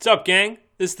What's up, gang?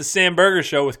 This is the Sam Berger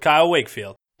Show with Kyle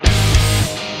Wakefield.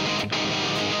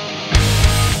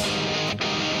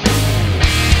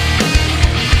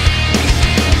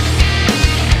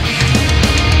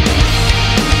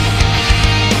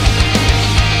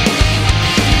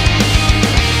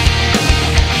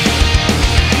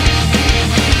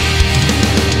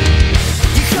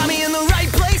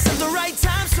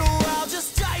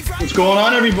 What's going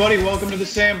on, everybody? Welcome to the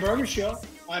Sam Berger Show.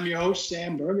 I'm your host,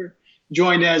 Sam Berger,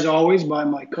 joined as always by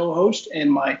my co-host and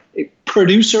my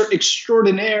producer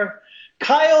extraordinaire,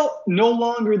 Kyle, no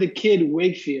longer the kid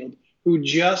Wakefield, who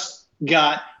just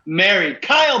got married.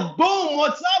 Kyle, boom,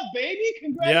 what's up, baby?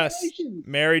 Congratulations. Yes,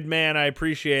 married man, I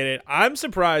appreciate it. I'm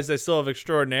surprised I still have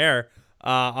extraordinaire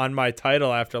on my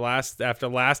title after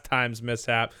last time's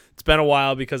mishap. It's been a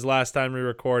while because last time we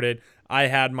recorded, I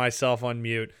had myself on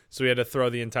mute, so we had to throw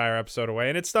the entire episode away.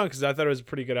 And it stunk because I thought it was a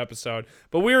pretty good episode.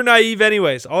 But we were naive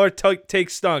anyways. All our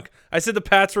takes stunk. I said the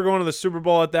Pats were going to the Super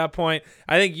Bowl at that point.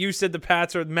 I think you said the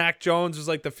Pats or Mac Jones was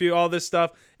like all this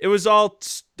stuff. It was all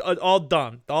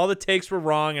dumb. All the takes were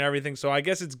wrong and everything. So I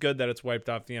guess it's good that it's wiped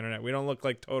off the internet. We don't look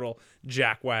like total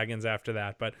jackwagons after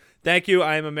that. But thank you.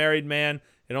 I am a married man.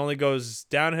 It only goes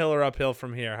downhill or uphill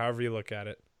from here, however you look at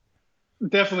it.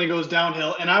 Definitely goes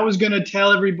downhill. And I was going to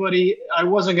tell everybody, I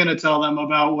wasn't going to tell them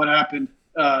about what happened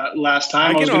last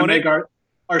time. I was going to make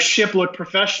our ship look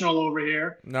professional over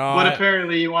here. No, but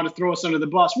apparently you want to throw us under the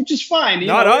bus, which is fine.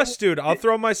 Not us, dude. I'll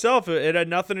throw myself. It had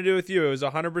nothing to do with you. It was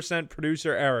 100%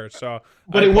 producer error. So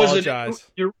I apologize.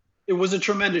 It was a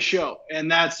tremendous show, and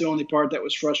that's the only part that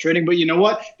was frustrating. But you know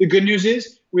what? The good news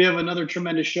is we have another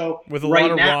tremendous show with a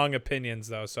lot of wrong opinions,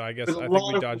 though. So I think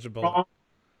we dodged a bullet.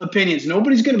 Opinions.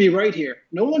 Nobody's going to be right here.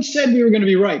 No one said we were going to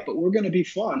be right, but we're going to be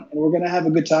fun, and we're going to have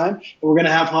a good time, and we're going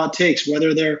to have hot takes.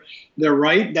 Whether they're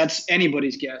right, that's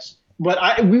anybody's guess. But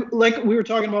like we were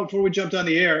talking about before we jumped on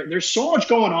the air, there's so much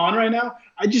going on right now.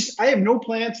 I have no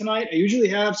plan tonight. I usually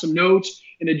have some notes,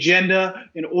 an agenda,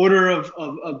 an order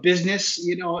of business,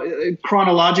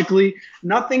 chronologically.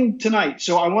 Nothing tonight.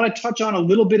 So I want to touch on a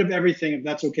little bit of everything, if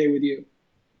that's okay with you.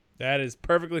 That is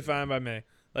perfectly fine by me.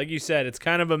 Like you said, it's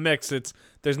kind of a mix.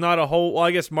 There's not a whole. Well,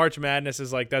 I guess March Madness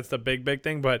is that's the big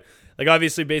thing. But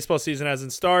obviously, baseball season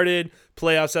hasn't started.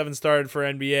 Playoffs haven't started for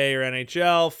NBA or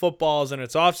NHL. Football's in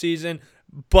its off season,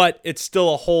 but it's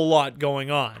still a whole lot going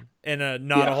on and a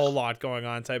whole lot going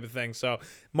on type of thing. So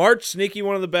March, sneaky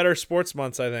one of the better sports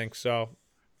months, I think. So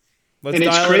let's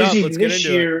dial it up. Let's get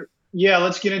into it. Yeah,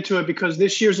 let's get into it because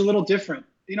this year's a little different.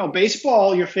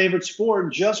 Baseball, your favorite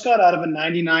sport, just got out of a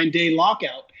 99-day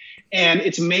lockout. And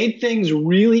it's made things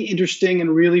really interesting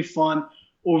and really fun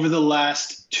over the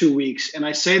last 2 weeks. And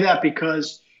I say that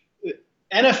because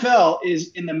NFL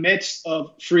is in the midst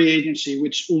of free agency,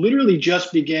 which literally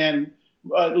just began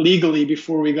legally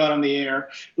before we got on the air.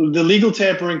 The legal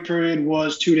tampering period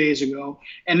was 2 days ago.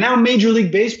 And now Major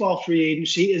League Baseball free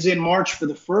agency is in March for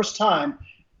the first time,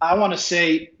 I want to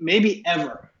say maybe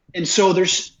ever. And so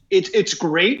it's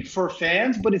great for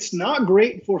fans, but it's not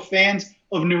great for fans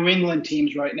of New England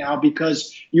teams right now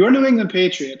because your New England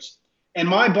Patriots and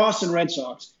my Boston Red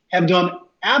Sox have done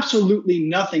absolutely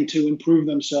nothing to improve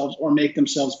themselves or make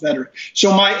themselves better.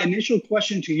 So my initial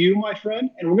question to you, my friend,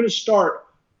 and we're going to start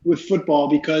with football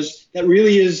because that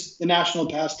really is the national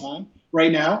pastime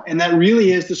right now, and that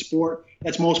really is the sport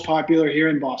that's most popular here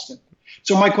in Boston.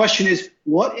 So my question is,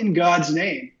 what in God's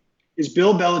name is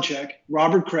Bill Belichick,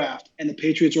 Robert Kraft, and the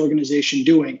Patriots organization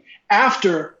doing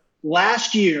after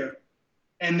last year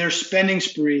and their spending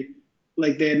spree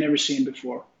like they had never seen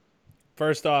before?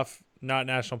 First off, not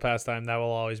national pastime. That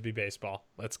will always be baseball.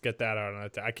 Let's get that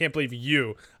out. I can't believe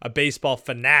you, a baseball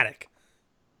fanatic,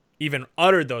 even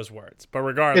uttered those words. But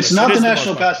regardless, it's not the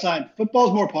national pastime. Football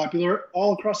is more popular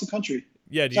all across the country.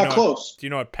 Yeah, it's not close. Do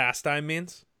you know what pastime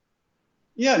means?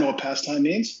 Yeah, I know what pastime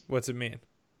means. What's it mean?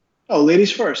 Oh,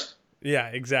 ladies first. Yeah,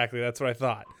 exactly. That's what I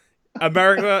thought.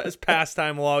 America's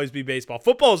pastime will always be baseball.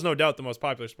 Football is no doubt the most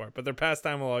popular sport, but their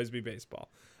pastime will always be baseball.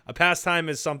 A pastime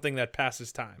is something that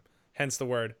passes time, hence the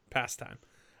word pastime.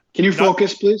 Can you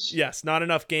focus, please? Yes, not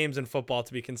enough games in football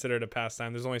to be considered a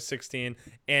pastime. There's only 16,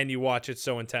 and you watch it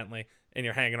so intently, and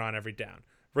you're hanging on every down.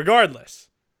 Regardless,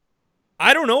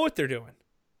 I don't know what they're doing.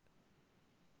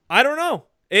 I don't know.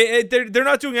 They're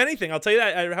not doing anything. I'll tell you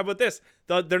that. How about this?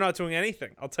 They're not doing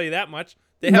anything. I'll tell you that much.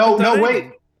 No,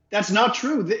 wait. That's not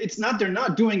true. It's not they're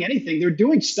not doing anything. They're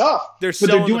doing stuff. They're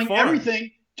doing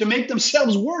everything to make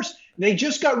themselves worse. They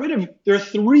just got rid of their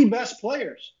three best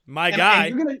players.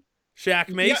 Shaq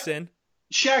Mason.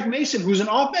 Yeah, Shaq Mason, who's an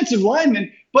offensive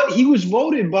lineman, but he was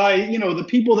voted by, the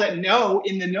people that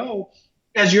know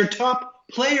as your top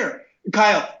player,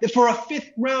 Kyle, for a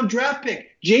 5th round draft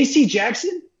pick. J.C.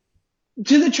 Jackson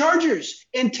to the Chargers,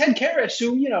 and Ted Karras,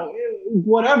 who,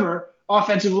 whatever,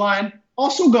 offensive line,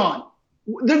 also gone.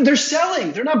 They're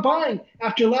selling. They're not buying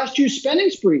after last year's spending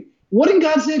spree. What in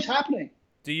God's name is happening?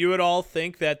 Do you at all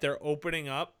think that they're opening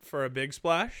up for a big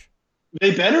splash?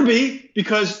 They better be,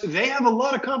 because they have a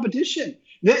lot of competition.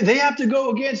 They have to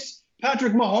go against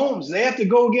Patrick Mahomes. They have to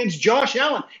go against Josh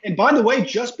Allen. And by the way,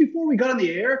 just before we got on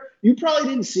the air, you probably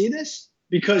didn't see this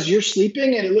because you're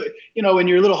sleeping and in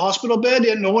your little hospital bed,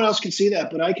 and no one else can see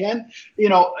that, but I can.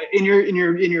 In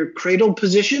your cradled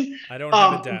position. I don't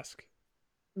have a desk.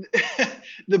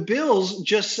 The Bills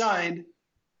just signed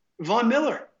Von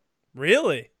Miller.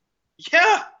 Really?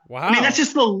 Yeah. Wow. I mean, that's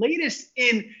just the latest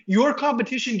in your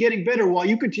competition getting better while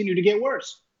you continue to get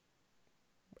worse.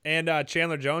 And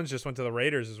Chandler Jones just went to the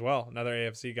Raiders as well, another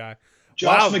AFC guy.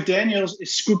 Josh McDaniels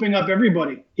is scooping up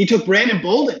everybody. He took Brandon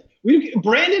Bolden.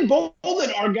 Brandon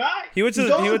Bolden, our guy. He went to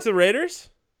the Raiders?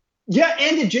 Yeah,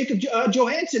 and to Jacob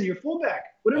Johansson, your fullback,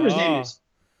 whatever his name is.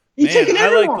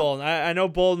 I like Bolden. I know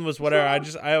Bolden was whatever.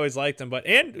 I always liked him. But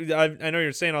I know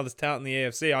you're saying all this talent in the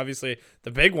AFC. Obviously, the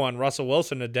big one, Russell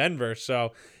Wilson to Denver.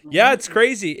 So yeah, it's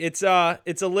crazy. It's a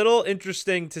little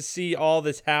interesting to see all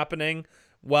this happening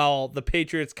while the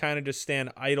Patriots kind of just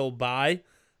stand idle by.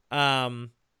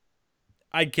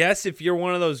 I guess if you're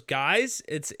one of those guys,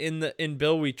 it's in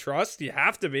Bill we trust. You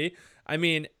have to be. I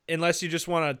mean, unless you just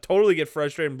want to totally get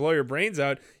frustrated and blow your brains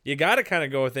out, you got to kind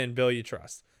of go within Bill you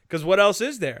trust. Because what else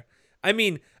is there? I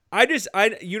mean, I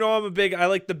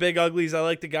like the big uglies. I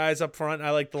like the guys up front. I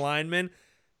like the linemen.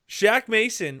 Shaq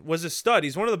Mason was a stud.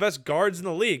 He's one of the best guards in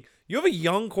the league. You have a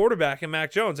young quarterback in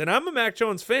Mac Jones, and I'm a Mac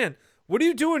Jones fan. What are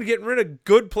you doing getting rid of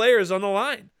good players on the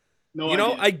line?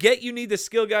 I get you need the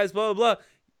skill guys, blah, blah, blah.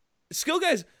 Skill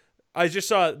guys, I just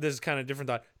saw, this is kind of a different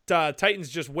thought. Titans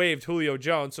just waived Julio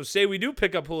Jones. So say we do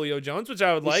pick up Julio Jones, which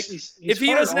I would like. If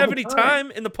he doesn't have any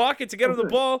time in the pocket to get on the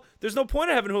ball, there's no point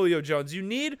of having Julio Jones. You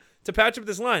need to patch up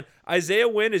this line. Isaiah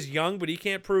Wynn is young, but he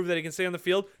can't prove that he can stay on the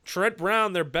field. Trent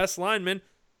Brown, their best lineman,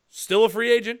 still a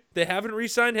free agent. They haven't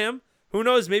re-signed him. Who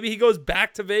knows? Maybe he goes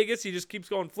back to Vegas. He just keeps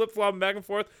going flip-flopping back and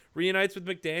forth, reunites with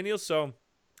McDaniels. So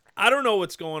I don't know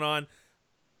what's going on.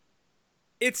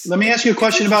 Let me ask you a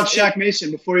question about Shaq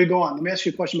Mason before you go on. Let me ask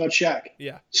you a question about Shaq.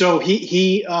 Yeah. So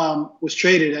he was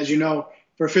traded, as you know,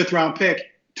 for a 5th-round pick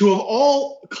to, of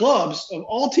all clubs, of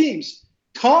all teams,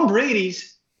 Tom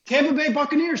Brady's Tampa Bay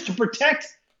Buccaneers, to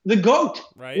protect the GOAT.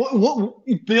 Right. What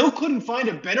Bill couldn't find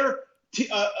a better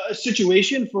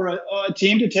situation for a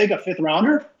team to take a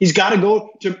 5th-rounder? He's got to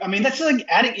go to – I mean, that's like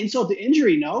adding insult to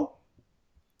injury, no?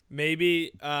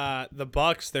 Maybe the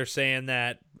Bucs, they're saying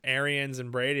that Arians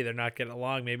and Brady, they're not getting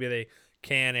along. Maybe they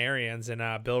can Arians and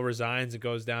Bill resigns and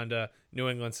goes down to New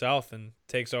England South and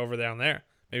takes over down there.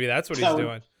 Maybe that's what he's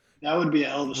doing. That would be a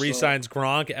hell of a story. Resigns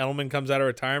Gronk. Edelman comes out of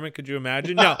retirement. Could you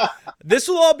imagine? No, this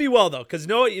will all be well, though, because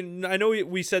I know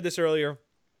we said this earlier.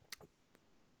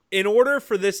 In order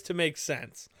for this to make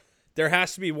sense, there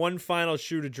has to be one final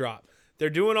shoe to drop.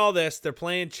 They're doing all this. They're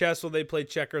playing chess while they play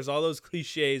checkers, all those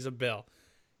cliches of Bill.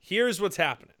 Here's what's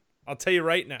happening. I'll tell you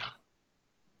right now.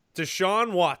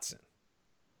 Deshaun Watson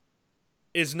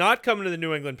is not coming to the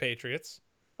New England Patriots.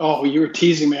 Oh, you were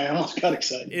teasing me. I almost got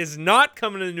excited. Is not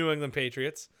coming to the New England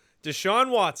Patriots. Deshaun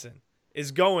Watson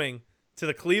is going to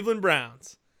the Cleveland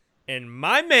Browns. And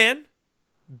my man,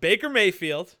 Baker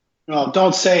Mayfield. Oh,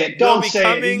 don't say it. Don't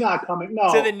say it. He's not coming.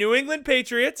 No. To the New England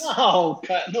Patriots. Oh,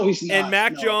 God. No, he's not. And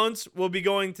Mac Jones will be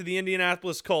going to the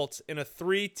Indianapolis Colts in a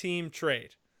 3-team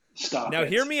trade. Stop now, it.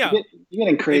 hear me out. You're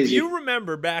getting crazy. If you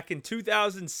remember back in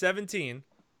 2017,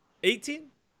 18?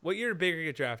 What year did Baker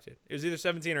get drafted? It was either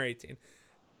 17 or 18.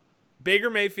 Baker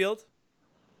Mayfield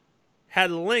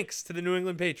had links to the New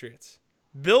England Patriots.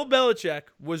 Bill Belichick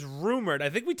was rumored. I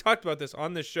think we talked about this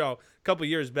on this show a couple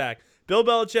years back. Bill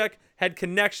Belichick had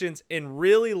connections and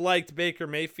really liked Baker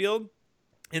Mayfield.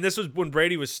 And this was when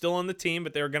Brady was still on the team,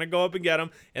 but they were going to go up and get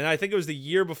him. And I think it was the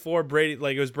year before Brady,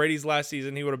 like it was Brady's last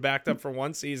season. He would have backed up for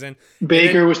one season.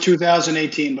 Baker was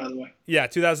 2018, by the way. Yeah,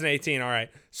 2018. All right.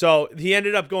 So he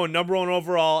ended up going number 1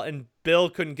 overall, and Bill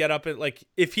couldn't get up.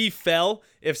 If he fell,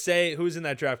 who's in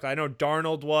that draft? I know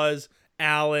Darnold was,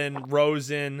 Allen,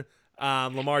 Rosen,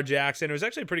 Lamar Jackson. It was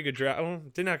actually a pretty good draft.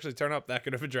 It didn't actually turn up that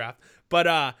good of a draft.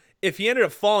 But if he ended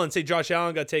up falling, say Josh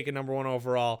Allen got taken number 1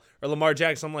 overall, or Lamar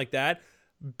Jackson, something like that,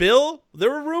 Bill, there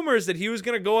were rumors that he was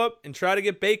going to go up and try to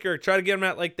get Baker, try to get him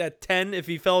at like that 10 if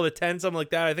he fell to 10, something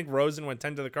like that. I think Rosen went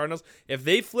 10 to the Cardinals. If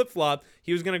they flip-flop,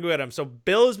 he was going to go at him. So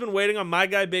Bill has been waiting on my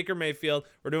guy Baker Mayfield.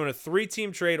 We're doing a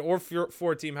 3-team trade or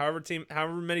 4-team,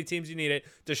 however many teams you need it.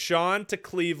 Deshaun to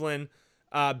Cleveland,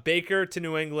 Baker to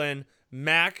New England,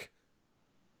 Mac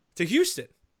to Houston.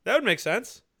 That would make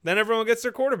sense. Then everyone gets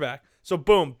their quarterback. So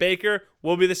boom, Baker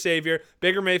will be the savior.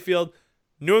 Baker Mayfield,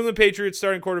 New England Patriots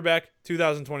starting quarterback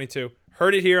 2022.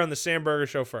 Heard it here on the Sam Berger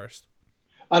Show first.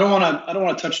 I don't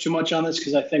want to touch too much on this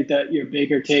because I think that your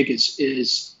Baker take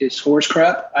is horse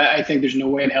crap. I think there's no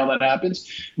way in hell that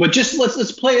happens. But just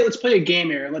let's play a game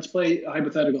here. Let's play a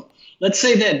hypothetical. Let's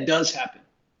say that does happen.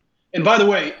 And by the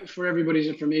way, for everybody's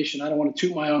information, I don't want to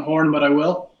toot my own horn, but I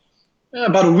will.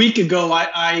 About a week ago,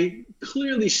 I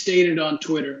clearly stated on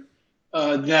Twitter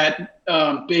that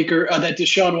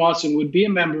Deshaun Watson would be a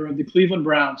member of the Cleveland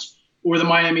Browns or the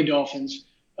Miami Dolphins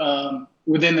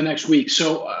within the next week.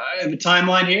 So I have a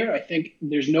timeline here. I think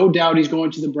there's no doubt he's going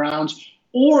to the Browns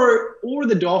or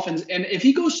the Dolphins. And if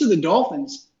he goes to the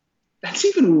Dolphins, that's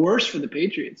even worse for the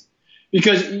Patriots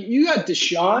because you got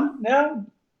Deshaun now,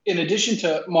 in addition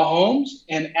to Mahomes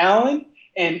and Allen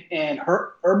and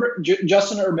Herbert,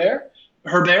 Justin Herbert.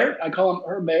 I call him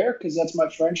Herbert because that's my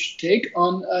French take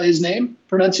on his name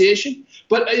pronunciation.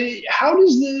 But how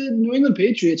does the New England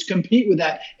Patriots compete with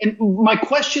that? And my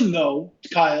question, though,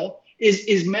 Kyle,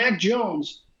 is Mac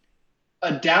Jones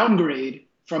a downgrade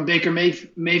from Baker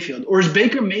Mayfield? Or is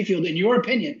Baker Mayfield, in your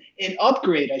opinion, an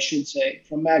upgrade, I should say,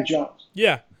 from Mac Jones?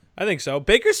 Yeah, I think so.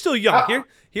 Baker's still young.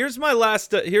 Here's my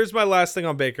last thing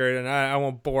on Baker, and I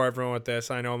won't bore everyone with this.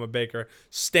 I know I'm a Baker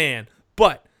stan,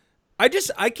 but I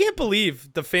can't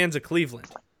believe the fans of Cleveland.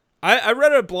 I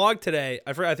read a blog today.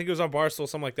 I think it was on Barstool,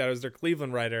 something like that. It was their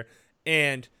Cleveland writer,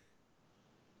 and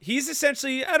he's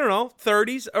essentially, I don't know,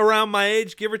 30s, around my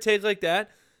age, give or take like that.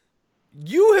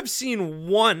 You have seen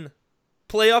one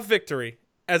playoff victory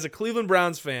as a Cleveland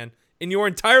Browns fan in your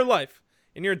entire life.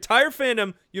 In your entire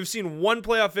fandom, you've seen one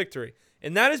playoff victory,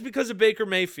 and that is because of Baker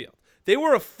Mayfield. They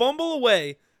were a fumble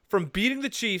away from beating the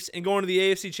Chiefs and going to the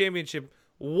AFC Championship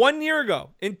 1 year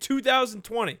ago in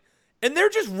 2020. And they're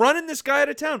just running this guy out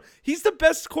of town. He's the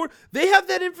best They have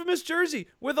that infamous jersey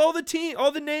with all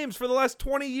the names for the last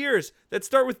 20 years that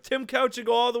start with Tim Couch and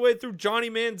go all the way through Johnny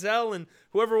Manziel and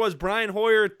whoever it was, Brian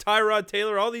Hoyer, Tyrod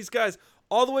Taylor, all these guys,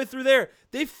 all the way through there.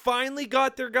 They finally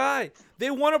got their guy.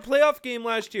 They won a playoff game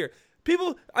last year.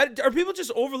 Are people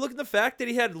just overlooking the fact that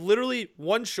he had literally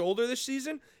one shoulder this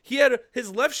season?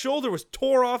 His left shoulder was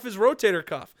tore off his rotator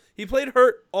cuff. He played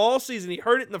hurt all season. He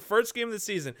hurt it in the first game of the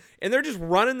season. And they're just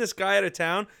running this guy out of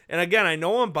town. And again, I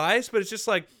know I'm biased, but it's just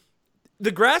like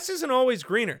the grass isn't always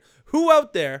greener. Who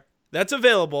out there that's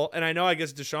available? And I know, I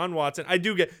guess, Deshaun Watson. I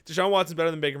do get Deshaun Watson's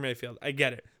better than Baker Mayfield. I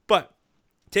get it. But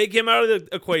take him out of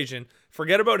the equation.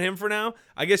 Forget about him for now.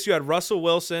 I guess you had Russell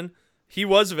Wilson. He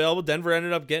was available. Denver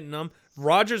ended up getting him.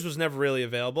 Rodgers was never really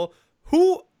available.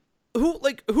 Who's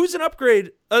an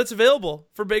upgrade that's available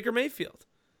for Baker Mayfield?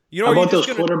 You know, how about those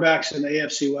quarterbacks in the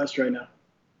AFC West right now?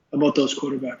 How about those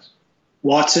quarterbacks?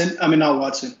 Not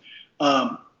Watson.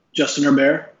 Justin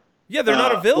Herbert. Yeah, they're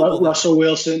not available. Russell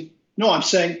Wilson. No, I'm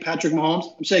saying Patrick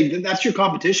Mahomes. I'm saying that's your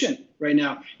competition right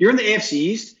now. You're in the AFC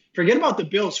East. Forget about the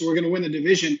Bills, who are going to win the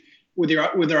division with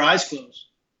their eyes closed,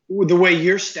 with the way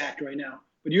you're stacked right now.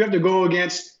 But you have to go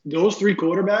against those three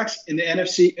quarterbacks in the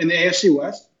AFC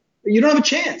West. You don't have a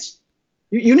chance.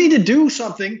 You need to do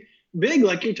something big,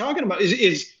 like you're talking about.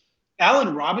 Is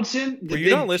Allen Robinson? Were you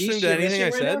not listening to anything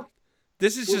I said?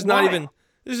 This is just not even.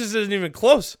 This isn't even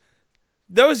close.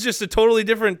 That was just a totally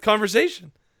different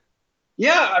conversation.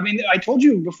 Yeah, I told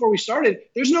you before we started.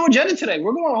 There's no agenda today.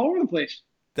 We're going all over the place.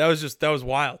 That was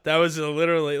wild. That was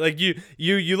literally like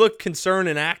you looked concerned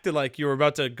and acted like you were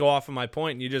about to go off of my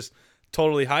point, and you just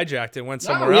totally hijacked it and went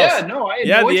somewhere else. The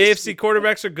AFC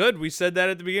quarterbacks are good. We said that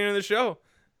at the beginning of the show.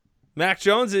 Mac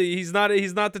Jones, he's not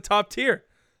the top tier.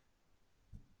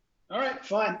 All right,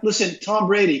 fine. Listen, Tom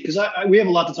Brady, because we have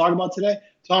a lot to talk about today.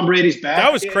 Tom Brady's back.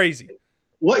 That was crazy.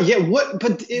 What? Yeah, what?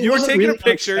 But you were taking a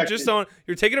picture,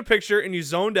 you're taking a picture, and you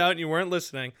zoned out, and you weren't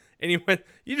listening, and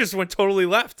you just went totally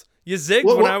left. You zigged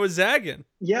when I was zagging.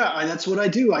 Yeah, that's what I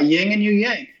do. I yang and you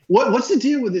yang. What's the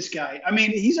deal with this guy?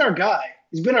 He's our guy.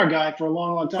 He's been our guy for a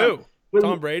long, long time. Who?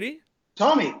 Tom Brady?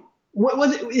 Tommy. What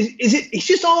was it? Is it? He's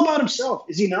just all about himself.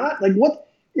 Is he not? Like, what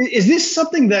is this?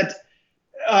 Something that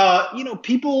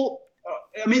people.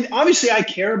 Obviously, I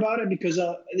care about it because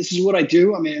this is what I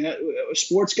do. A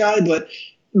sports guy, but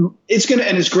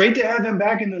it's great to have him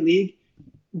back in the league.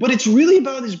 But it's really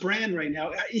about his brand right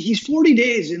now. He's 40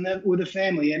 days with a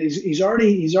family, and he's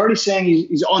already saying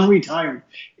he's unretired.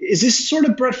 Is this sort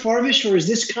of Brett Favre-ish, or is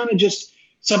this kind of just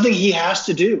something he has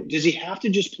to do? Does he have to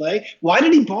just play? Why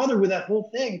did he bother with that whole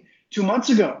thing 2 months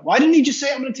ago? Why didn't he just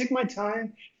say, I'm going to take my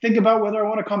time, think about whether I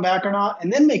want to come back or not,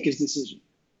 and then make his decision?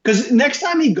 Because next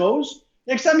time he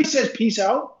says peace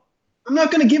out, I'm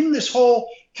not going to give him this whole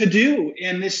to-do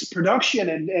and this production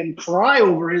and cry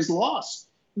over his loss.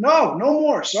 No, no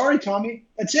more. Sorry, Tommy.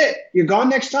 That's it. You're gone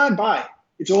next time. Bye.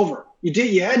 It's over.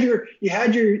 You had your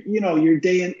your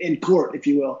day in court, if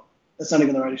you will. That's not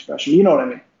even the right expression. You know what I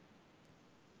mean?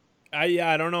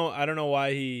 I don't know. I don't know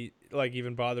why he like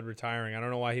even bothered retiring. I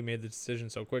don't know why he made the decision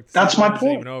so quick. The That's season my isn't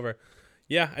point. even over.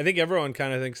 Yeah, I think everyone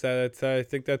kind of thinks that. I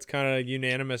think that's kind of a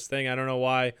unanimous thing. I don't know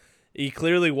why he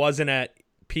clearly wasn't at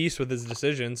peace with his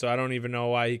decision, so I don't even know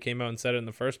why he came out and said it in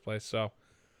the first place. So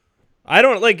I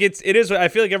don't like it is. I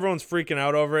feel like everyone's freaking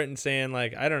out over it and saying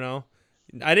like I don't know.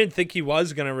 I didn't think he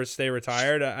was gonna stay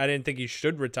retired. I didn't think he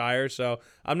should retire. So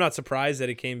I'm not surprised that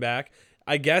he came back.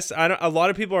 I guess I don't. A lot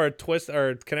of people are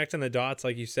connecting the dots,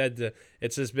 like you said.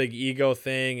 It's this big ego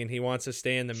thing, and he wants to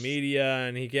stay in the media,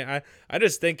 and he can't. I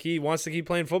just think he wants to keep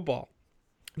playing football.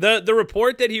 The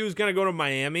report that he was gonna go to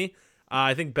Miami,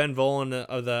 I think Ben Volen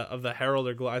of the Herald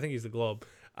or Globe, I think he's the Globe,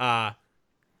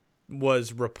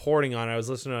 was reporting on it. I was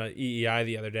listening to EEI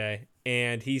the other day,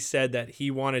 and he said that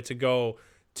he wanted to go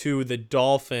to the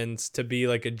Dolphins to be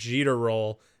like a Jeter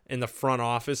role in the front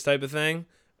office type of thing,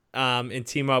 and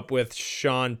team up with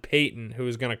Sean Payton, who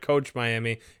was going to coach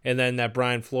Miami. And then that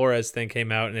Brian Flores thing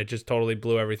came out, and it just totally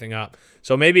blew everything up.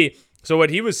 So what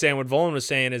he was saying, what Volan was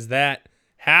saying, is that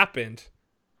happened.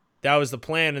 That was the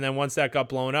plan. And then once that got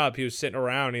blown up, he was sitting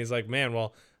around. And he's like, man,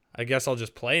 well, I guess I'll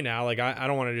just play now. Like, I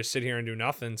don't want to just sit here and do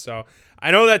nothing. So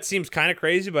I know that seems kind of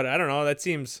crazy, but I don't know. That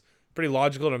seems pretty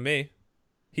logical to me.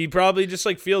 He probably just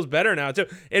like feels better now too.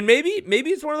 And maybe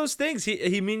it's one of those things.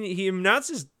 He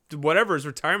announces whatever his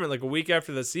retirement like a week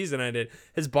after the season ended.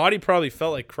 His body probably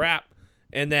felt like crap.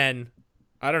 And then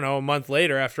I don't know, a month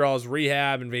later after all his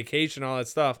rehab and vacation, all that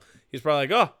stuff, he's probably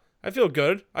like, "Oh, I feel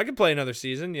good. I can play another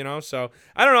season, you know." So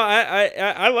I don't know.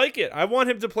 I like it. I want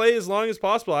him to play as long as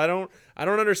possible. I don't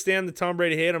understand the Tom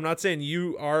Brady hate. I'm not saying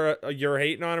you're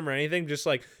hating on him or anything. Just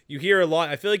like you hear a lot.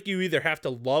 I feel like you either have to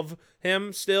love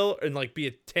him still and like be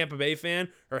a Tampa Bay fan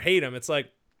or hate him. It's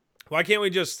like, why can't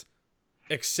we just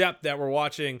accept that we're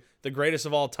watching the greatest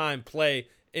of all time play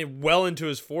well into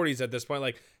his 40s at this point?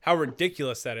 Like how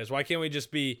ridiculous that is. Why can't we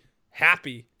just be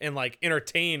happy and like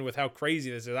entertained with how crazy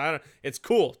this is? It's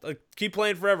cool. Like, keep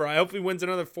playing forever. I hope he wins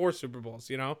another 4 Super Bowls,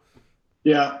 you know?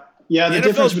 Yeah. Yeah. The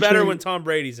NFL's better when Tom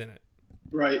Brady's in it.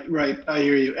 Right, right. I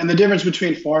hear you. And the difference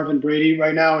between Favre and Brady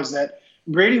right now is that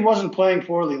Brady wasn't playing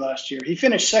poorly last year. He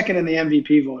finished second in the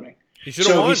MVP voting. He should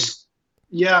have won.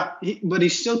 But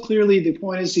he's still clearly, the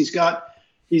point is he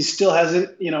still has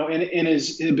it, in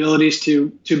his abilities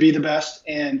to be the best,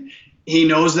 and he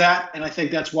knows that, and I think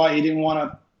that's why he didn't want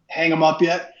to hang him up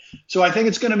yet. So I think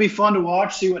it's going to be fun to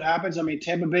watch, see what happens. I mean,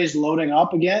 Tampa Bay's loading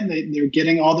up again. They're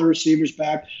getting all the receivers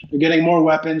back. They're getting more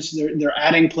weapons. They're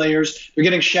adding players. They're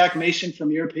getting Shaq Mason from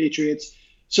your Patriots.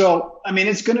 So, I mean,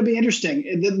 it's going to be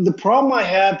interesting. The problem I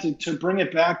have to bring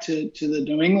it back to the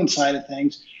New England side of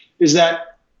things is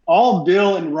that all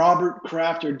Bill and Robert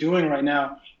Kraft are doing right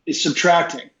now is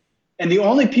subtracting. And the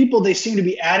only people they seem to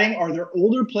be adding are their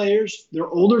older players, their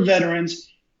older veterans,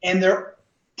 and their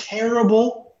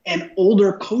terrible and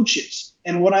older coaches.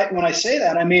 And when I say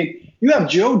that, I mean, you have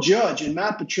Joe Judge and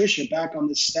Matt Patricia back on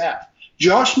the staff.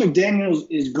 Josh McDaniels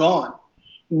is gone.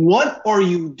 What are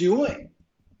you doing?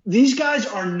 These guys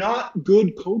are not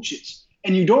good coaches,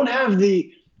 and you don't have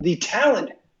the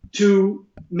talent to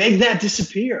make that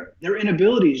disappear. Their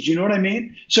inabilities. Do you know what I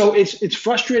mean? So it's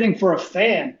frustrating for a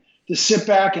fan to sit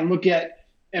back and look at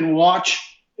and watch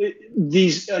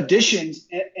these additions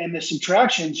and the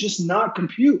subtractions just not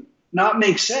compute, not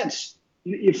make sense.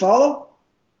 You follow?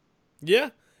 Yeah.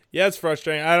 Yeah, it's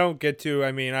frustrating. I don't get to.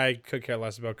 I mean, I could care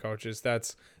less about coaches.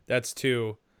 That's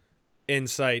too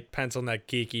insight pencil neck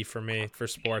geeky for me for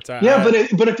sports.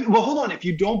 Well, hold on. If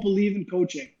you don't believe in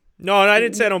coaching, no, I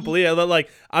didn't say I don't believe it. Like,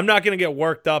 I'm not gonna get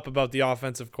worked up about the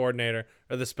offensive coordinator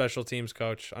or the special teams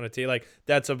coach on a team. Like,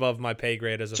 that's above my pay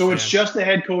grade as a fan. So it's just the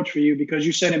head coach for you because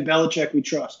you said in Belichick we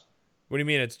trust. What do you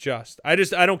mean it's just? I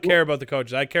don't care about the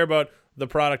coaches. I care about the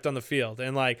product on the field,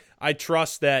 and like I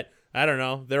trust that. I don't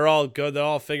know. They're all good. They're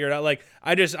all figured out. Like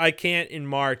I can't in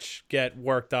March get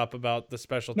worked up about the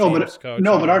special teams coach.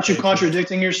 No, but aren't you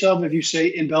contradicting yourself if you say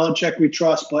in Belichick we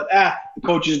trust, but the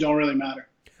coaches don't really matter?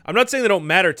 I'm not saying they don't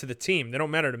matter to the team. They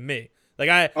don't matter to me.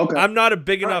 Like I'm not a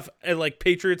big enough like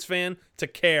Patriots fan to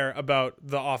care about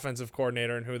the offensive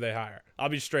coordinator and who they hire. I'll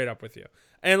be straight up with you.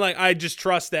 And like I just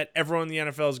trust that everyone in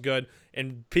the NFL is good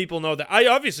and people know that.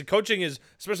 Obviously coaching is,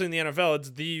 especially in the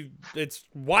NFL, it's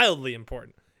wildly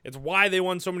important. It's why they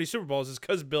won so many Super Bowls is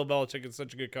because Bill Belichick is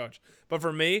such a good coach. But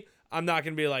for me, I'm not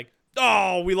going to be like,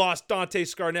 oh, we lost Dante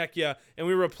Scarnecchia and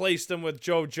we replaced him with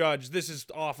Joe Judge. This is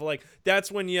awful. Like,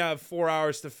 that's when you have 4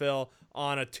 hours to fill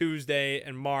on a Tuesday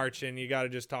in March, and you got to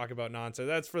just talk about nonsense.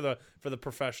 That's for the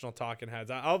professional talking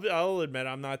heads. I'll admit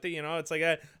I'm not it's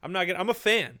like I'm a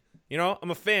fan.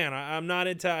 I'm a fan. I'm not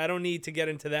into. I don't need to get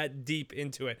into that deep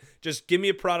into it. Just give me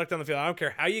a product on the field. I don't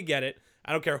care how you get it.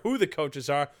 I don't care who the coaches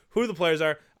are, who the players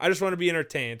are. I just want to be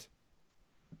entertained.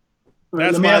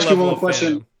 Right, let me ask you one more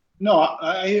question. No,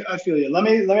 I feel you. Let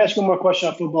me ask you one more question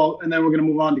on football, and then we're going to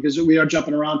move on because we are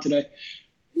jumping around today.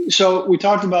 So we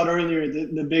talked about earlier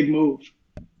the big move.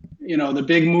 The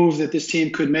big move that this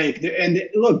team could make. And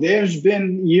look, there's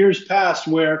been years past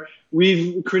where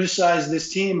we've criticized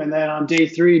this team, and then on day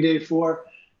 3, day 4,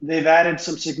 they've added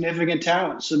some significant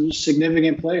talent, some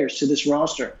significant players to this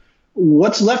roster.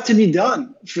 What's left to be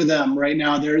done for them right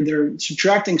now? They're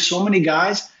subtracting so many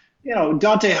guys.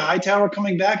 Dante Hightower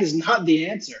coming back is not the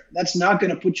answer. That's not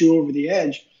going to put you over the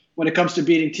edge when it comes to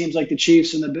beating teams like the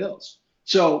Chiefs and the Bills.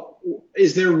 So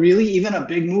is there really even a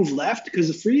big move left? Because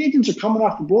the free agents are coming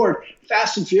off the board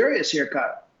fast and furious here,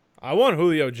 Kyle. I want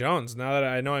Julio Jones now that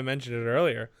I know I mentioned it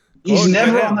earlier. He's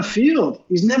never on the field.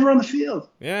 He's never on the field.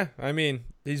 Yeah, I mean,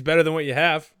 he's better than what you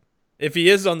have. If he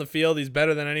is on the field, he's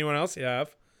better than anyone else you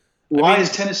have. Why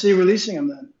is Tennessee releasing him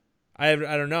then? I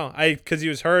don't know. Because he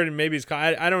was hurt and maybe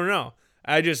I don't know.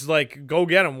 I just go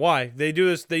get him. Why? They do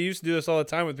this. They used to do this all the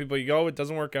time with people. You go, it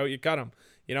doesn't work out, you cut him.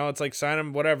 It's like sign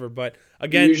him, whatever. But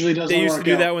again, they used to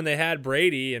do that when they had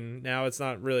Brady, and now it's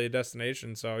not really a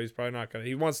destination. So he's probably not gonna.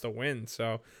 He wants to win.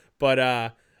 So, but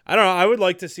I don't know. I would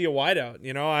like to see a wideout.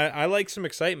 I like some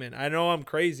excitement. I know I'm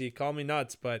crazy. Call me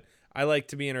nuts, but I like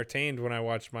to be entertained when I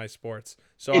watch my sports.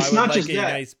 So it's I would not like just a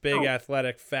that. nice, big,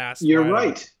 athletic, fast. You're wideout.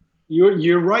 Right.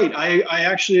 You're right. I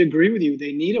actually agree with you.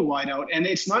 They need a wideout, and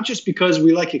it's not just because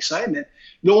we like excitement.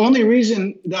 The only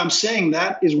reason that I'm saying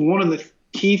that is one of the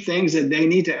key things that they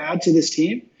need to add to this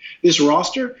team, this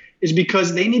roster, is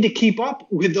because they need to keep up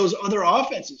with those other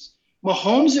offenses.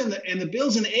 Mahomes and the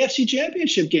Bills in the AFC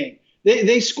Championship game,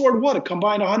 they scored a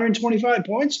combined 125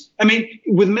 points. I mean,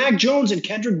 with Mac Jones and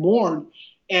Kendrick Bourne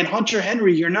and Hunter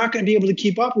Henry, you're not going to be able to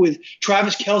keep up with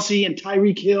Travis Kelce and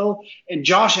Tyreek Hill and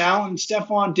Josh Allen and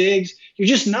Stephon Diggs. You're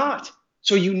just not.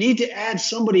 So you need to add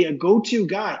somebody, a go-to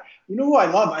guy. You know who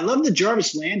I love? I love the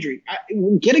Jarvis Landry.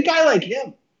 Get a guy like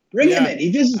him. Bring him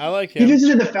in. I like him. He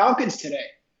visited the Falcons today.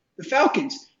 The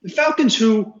Falcons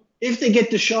who, if they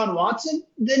get Deshaun Watson,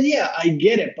 then yeah, I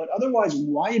get it. But otherwise,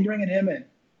 why are you bringing him in?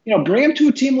 Bring him to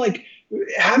a team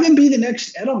have him be the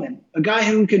next Edelman, a guy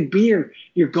who can be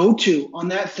your go-to on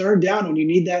that third down when you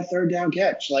need that third down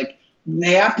catch.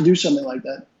 They have to do something like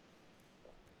that.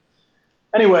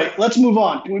 Anyway, let's move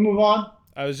on. Can we move on?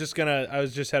 I was just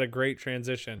had a great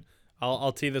transition.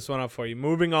 I'll tee this one up for you.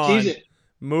 Moving on. Tease it.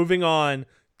 Moving on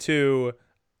to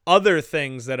other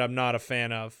things that I'm not a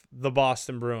fan of, the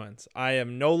Boston Bruins. I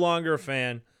am no longer a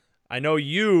fan. I know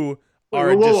you are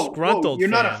a disgruntled You're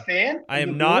fan. not a fan? I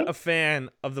am not a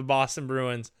fan of the Boston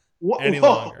Bruins any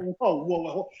Whoa.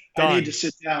 longer. I need to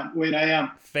sit down. Wait, I am.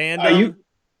 Fandom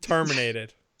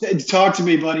terminated. Talk to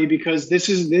me, buddy, because this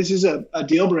is a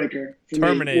deal breaker for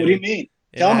terminated. me. What do you mean?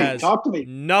 Tell me. Talk to me.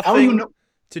 Nothing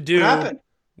to do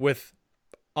with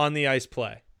on the ice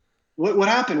play. What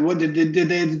happened? What did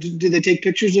they take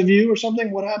pictures of you or something?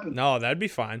 What happened? No, that'd be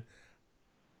fine.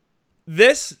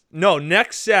 Next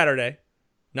Saturday,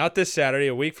 not this Saturday,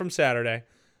 a week from Saturday,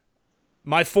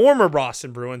 my former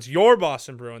Boston Bruins, your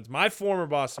Boston Bruins, my former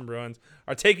Boston Bruins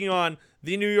are taking on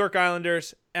the New York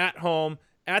Islanders at home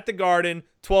at the Garden,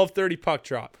 12:30 puck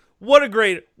drop. What a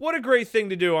great thing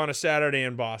to do on a Saturday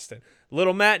in Boston.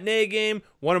 Little matinee game.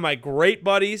 One of my great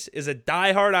buddies is a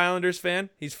diehard Islanders fan.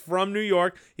 He's from New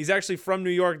York. He's actually from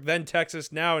New York, then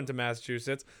Texas, now into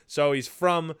Massachusetts. So he's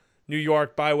from New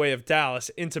York by way of Dallas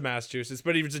into Massachusetts,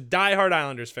 but he was a diehard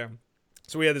Islanders fan.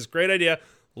 So we had this great idea.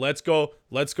 Let's go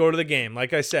to the game.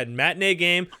 Like I said, matinee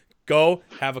game. Go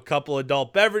have a couple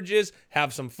adult beverages,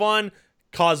 have some fun,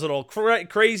 cause a little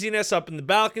craziness up in the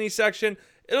balcony section.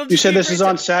 You said this is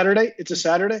on Saturday? It's a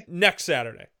Saturday? Next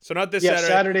Saturday. So not this Saturday.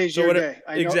 Saturday's your day.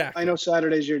 Exactly. I know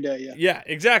Saturday's your day, yeah. Yeah,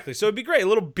 exactly. So it'd be great. A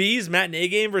little Bees matinee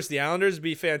game versus the Islanders would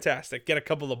be fantastic. Get a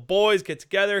couple of boys, get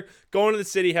together, go into the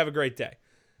city, have a great day.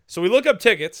 So we look up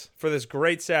tickets for this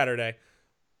great Saturday.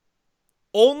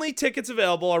 Only tickets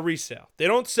available are resale. They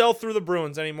don't sell through the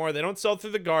Bruins anymore. They don't sell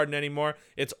through the Garden anymore.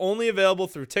 It's only available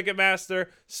through Ticketmaster,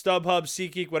 StubHub,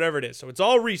 SeatGeek, whatever it is. So it's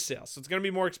all resale. So it's going to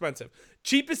be more expensive.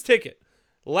 Cheapest ticket.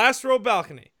 Last row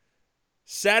balcony.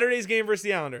 Saturday's game versus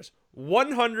the Islanders.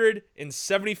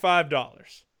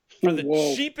 $175 for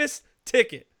the cheapest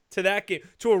ticket to that game.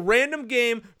 To a random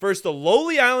game versus the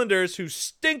lowly Islanders who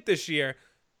stink this year.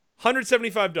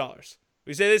 $175.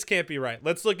 We say this can't be right.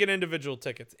 Let's look at individual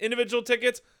tickets. Individual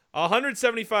tickets,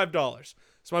 $175.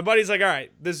 So my buddy's like, all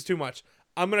right, this is too much.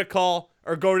 I'm going to call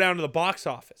or go down to the box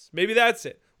office. Maybe that's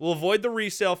it. We'll avoid the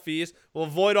resale fees. We'll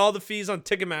avoid all the fees on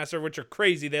Ticketmaster, which are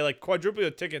crazy. They like quadruple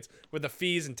the tickets with the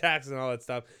fees and taxes and all that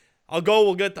stuff.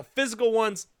 We'll get the physical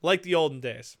ones like the olden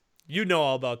days. You know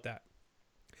all about that.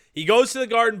 He goes to the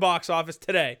Garden box office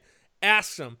today,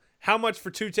 asks them how much for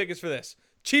 2 tickets for this.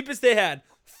 Cheapest they had,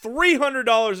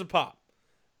 $300 a pop.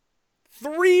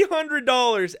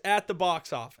 $300 at the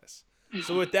box office.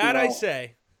 So with that, I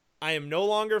say, I am no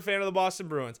longer a fan of the Boston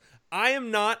Bruins. I am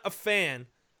not a fan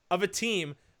of a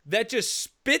team that just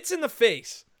spits in the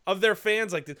face of their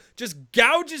fans like this, just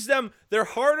gouges them their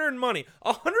hard-earned money.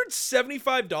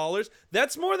 $175,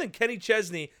 that's more than Kenny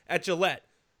Chesney at Gillette,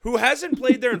 who hasn't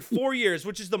played there in 4 years,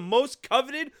 which is the most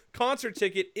coveted concert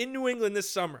ticket in New England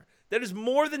this summer. That is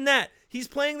more than that. He's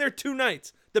playing there 2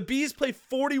 nights. The Bees play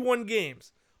 41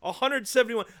 games.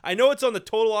 171. I know it's on the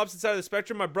total opposite side of the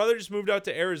spectrum. My brother just moved out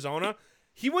to Arizona.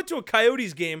 He went to a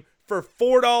Coyotes game for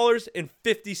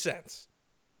 $4.50.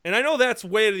 And I know that's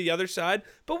way to the other side,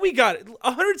 but we got it.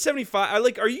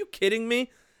 175. Are you kidding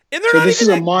me? And they're so not this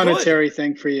even is a that monetary good.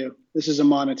 thing for you. This is a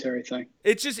monetary thing.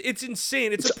 It's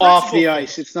insane. It's a off the thing.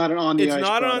 ice. It's not an on the ice. It's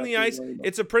not on the ice.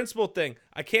 It's a principle thing.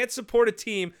 I can't support a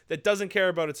team that doesn't care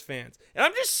about its fans. And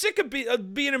I'm just sick of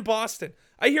being in Boston.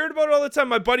 I hear it about it all the time.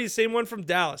 My buddy, the same one from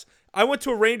Dallas. I went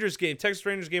to a Rangers game, Texas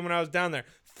Rangers game when I was down there.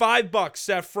 $5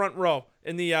 sat front row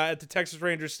in the at the Texas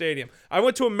Rangers Stadium. I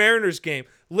went to a Mariners game,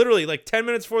 literally like 10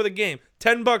 minutes before the game.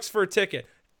 $10 for a ticket.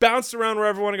 Bounced around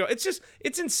wherever I want to go.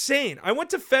 It's insane. I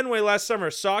went to Fenway last summer,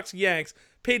 Sox, Yanks,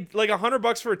 paid like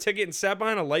 $100 for a ticket and sat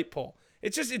behind a light pole.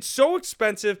 It's so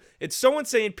expensive. It's so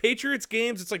insane. Patriots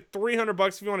games, it's like $300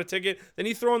 if you want a ticket. Then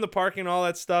you throw in the parking and all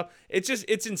that stuff.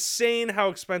 It's insane how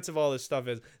expensive all this stuff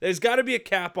is. There's got to be a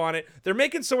cap on it. They're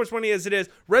making so much money as it is.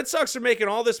 Red Sox are making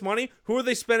all this money. Who are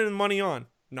they spending the money on?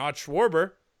 Not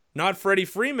Schwarber. Not Freddie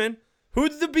Freeman. Who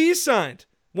did the Bees signed?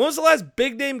 When was the last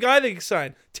big name guy they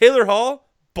signed? Taylor Hall?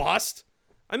 Bust.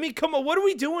 I mean, come on, what are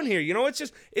we doing here? You know, it's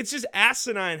just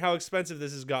asinine how expensive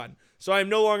this has gotten. So I'm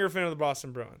no longer a fan of the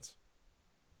Boston Bruins.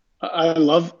 I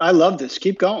love this.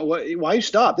 Keep going. Why you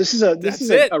stop? This is a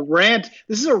rant.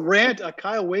 This is a rant, a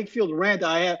Kyle Wakefield rant.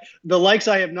 I have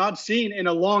not seen in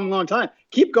a long, long time.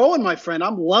 Keep going, my friend.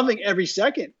 I'm loving every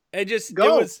second.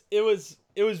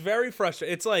 It was very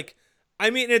frustrating. It's like,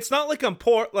 I mean, it's not like I'm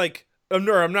poor, like I'm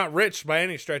not rich by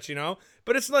any stretch, you know,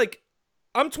 but it's like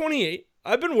I'm 28.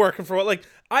 I've been working for if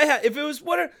it was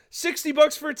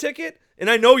 $60 for a ticket, and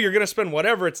I know you're gonna spend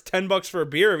whatever, it's $10 for a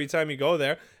beer every time you go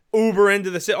there, Uber into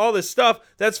the city, all this stuff,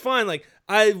 that's fine. Like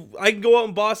I can go out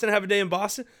in Boston, have a day in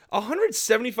Boston.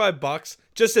 $175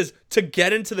 just as to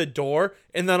get into the door,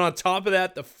 and then on top of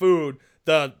that, the food,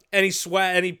 any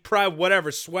swag, any pride,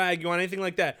 whatever swag you want, anything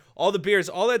like that, all the beers,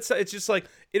 all that stuff. It's just like,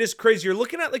 it is crazy. You're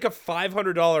looking at like a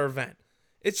 $500 event.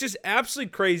 It's just absolutely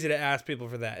crazy to ask people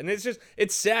for that. And it's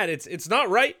sad. It's not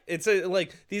right. It's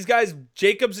like these guys,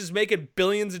 Jacobs is making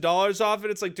billions of dollars off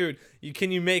it. It's like, dude,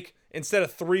 can you make, instead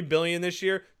of $3 billion this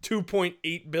year,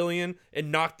 $2.8 billion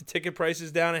and knock the ticket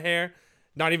prices down a hair?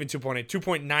 Not even 2.8,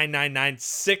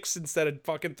 2.9996 instead of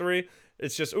fucking 3.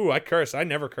 It's just, I curse. I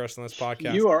never curse on this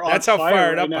podcast. You are on That's how fire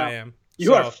fired right up now. I am.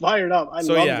 You are fired up. I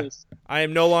love this. I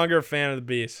am no longer a fan of the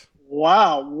Beast.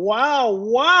 Wow.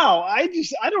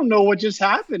 I don't know what just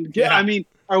happened. Yeah. I mean,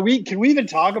 can we even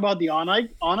talk about the on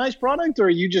ice product, or are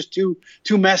you just too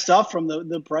messed up from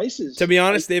the prices? To be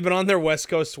honest, they've been on their West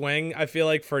Coast swing, I feel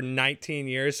like, for 19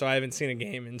 years, so I haven't seen a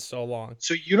game in so long.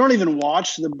 So you don't even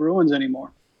watch the Bruins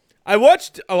anymore? I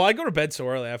go to bed so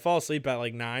early. I fall asleep at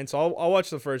like 9, so I'll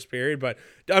watch the first period, but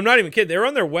I'm not even kidding. They were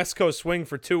on their West Coast swing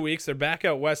for 2 weeks. They're back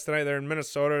out west tonight. They're in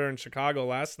Minnesota. They're in Chicago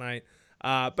last night.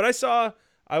 But I saw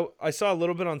a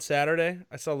little bit on Saturday.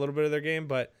 I saw a little bit of their game,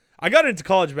 but I got into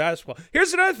college basketball.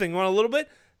 Here's another thing. Want a little bit?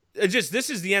 This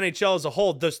is the NHL as a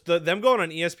whole. Them going on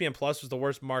ESPN Plus was the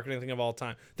worst marketing thing of all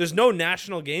time. There's no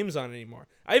national games on anymore.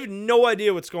 I have no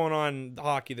idea what's going on in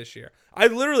hockey this year.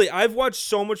 I've watched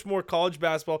so much more college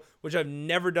basketball, which I've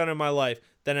never done in my life,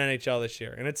 than NHL this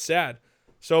year, and it's sad.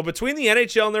 So between the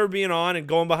NHL never being on and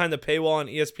going behind the paywall on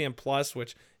ESPN Plus,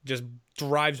 which just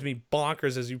drives me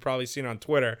bonkers, as you've probably seen on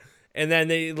Twitter, and then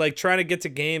they like trying to get to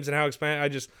games and how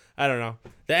expensive. I don't know.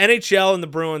 The NHL and the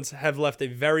Bruins have left a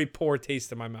very poor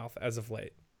taste in my mouth as of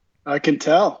late. I can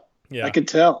tell. Yeah, I can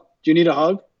tell. Do you need a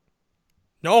hug?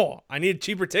 No, I need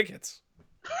cheaper tickets.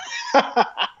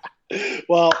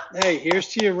 Well, hey, here's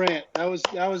to your rant. That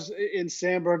was in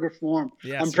Sandburger form.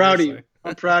 Yeah, I'm proud of you.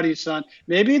 I'm proud of you, son.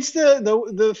 Maybe it's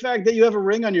the fact that you have a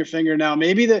ring on your finger now.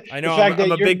 Maybe the I the know fact I'm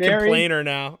that a you're big married. complainer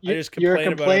now. I just You're a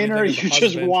complain about complainer. everything as a You just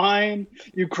husband. whine.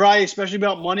 You cry, especially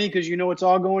about money, because you know it's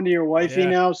all going to your wifey Yeah,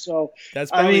 now. So,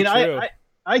 that's I probably mean, true.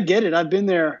 I get it. I've been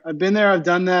there. I've been there. I've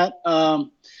done that.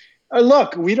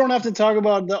 Look, we don't have to talk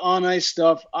about the on ice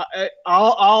stuff.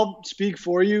 I'll speak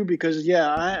for you because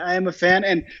yeah, I am a fan,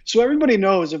 and so everybody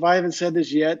knows. If I haven't said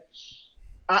this yet,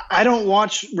 I don't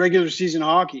watch regular season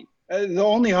hockey. The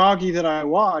only hockey that I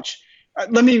watch.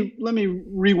 Let me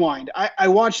rewind. I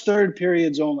watch third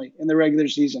periods only in the regular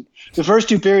season. The first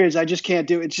two periods I just can't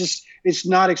do. It's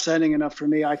not exciting enough for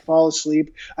me. I fall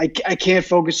asleep. I can't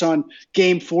focus on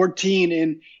game 14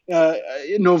 in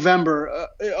November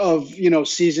of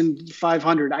season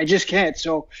 500. I just can't.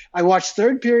 So I watch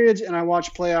third periods and I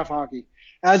watch playoff hockey.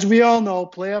 As we all know,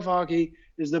 playoff hockey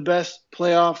is the best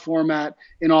playoff format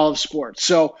in all of sports.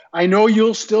 So I know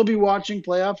you'll still be watching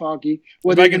playoff hockey, If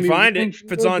whether I you're can going to be find rooting it, for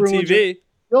if it's the on Bruins. TV.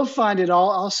 You'll find it all.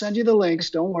 I'll send you the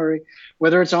links. Don't worry.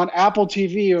 Whether it's on Apple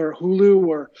TV or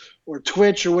Hulu or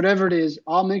Twitch or whatever it is,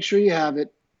 I'll make sure you have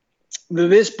it.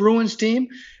 This Bruins team,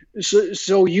 so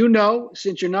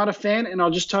since you're not a fan, and I'll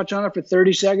just touch on it for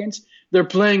 30 seconds, they're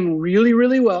playing really,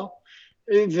 really well.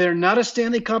 They're not a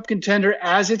Stanley Cup contender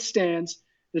as it stands.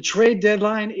 The trade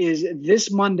deadline is this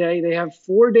Monday. They have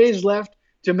 4 days left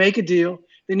to make a deal.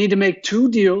 They need to make 2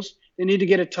 deals. They need to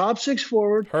get a top 6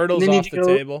 forward, and Hurdles they need off to the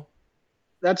get table.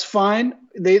 that's fine.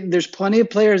 There's plenty of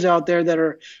players out there that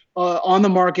are on the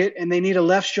market, and they need a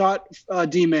left shot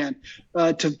D-man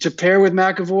to pair with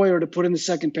McAvoy or to put in the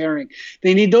second pairing.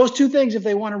 They need those two things if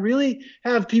they want to really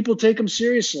have people take them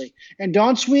seriously. And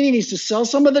Don Sweeney needs to sell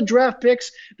some of the draft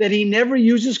picks that he never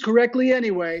uses correctly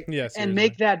anyway Yeah, and seriously.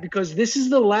 make that, because this is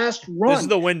the last run. This is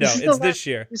the window. It's this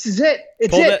year. This is it.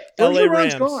 It's Pull it. the LA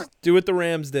Bergeron's gone. Rams. Do what the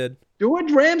Rams did. Do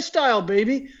it Ram style,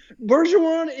 baby.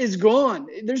 Bergeron is gone.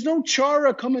 There's no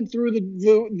Chara coming through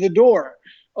the door.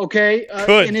 Okay, in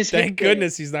Good. his Thank heyday.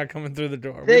 goodness he's not coming through the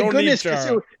door. We Thank don't need goodness, because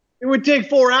Chara. it would take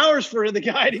 4 hours for the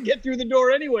guy to get through the door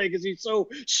anyway, because he's so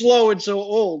slow and so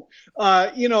old.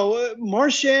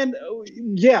 Marchand,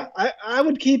 yeah, I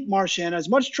would keep Marchand. As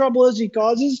much trouble as he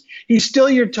causes, he's still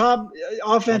your top offensive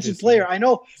Obviously. player. I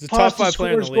know He's a top Pasta 5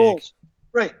 player in the scores league. goals.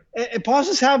 Right. And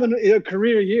Pasta's having a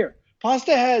career year.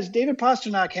 David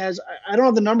Pastrnak has, I don't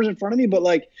have the numbers in front of me, but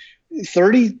like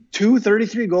 32,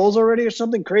 33 goals already or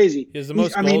something crazy. He has the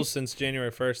most goals since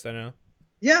January 1st, I know.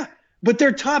 Yeah, but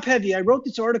they're top heavy. I wrote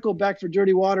this article back for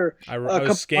Dirty Water. I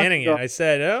was scanning it. I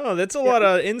said, oh, that's a lot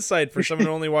of insight for someone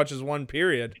who only watches one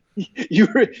period.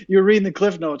 You're reading the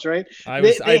Cliff Notes, right? I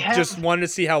just wanted to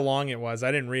see how long it was.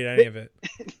 I didn't read any of it.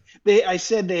 I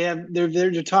said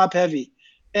they're top heavy.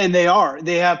 And they are.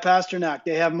 They have Pasternak.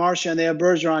 They have Marchand. They have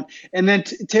Bergeron. And then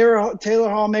Taylor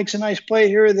Hall makes a nice play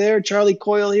here or there. Charlie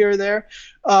Coyle here or there.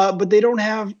 But they don't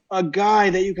have a guy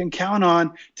that you can count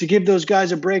on to give those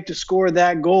guys a break to score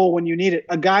that goal when you need it.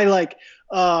 A guy like,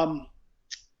 oh,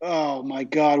 my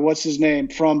God, what's his name?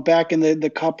 From back in the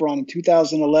Cup run in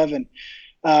 2011.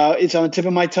 It's on the tip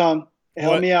of my tongue.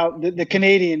 Help me out. The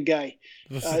Canadian guy.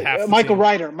 Michael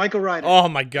Ryder. Oh,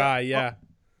 my God, yeah.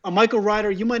 A Michael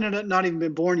Ryder, you might not even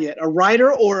been born yet. A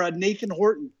Ryder or a Nathan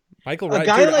Horton. Michael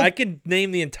Ryder. I could name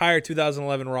the entire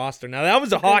 2011 roster. Now, that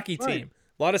was a hockey team.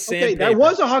 A lot of sandpaper. Okay, that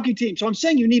was a hockey team. So I'm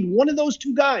saying you need one of those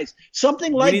two guys.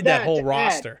 Something like that. We need that whole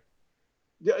roster.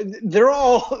 They're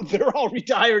all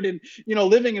retired and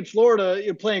living in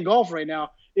Florida playing golf right now,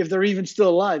 if they're even still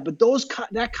alive. But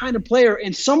that kind of player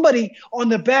and somebody on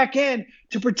the back end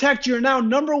to protect your now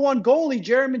number one goalie,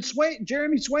 Jeremy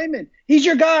Swayman. He's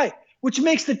your guy. Which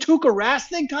makes the Tuukka Rask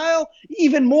thing, Kyle,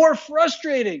 even more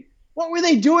frustrating. What were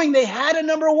they doing? They had a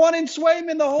number one in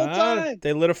Swayman the whole time.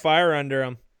 They lit a fire under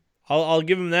him. I'll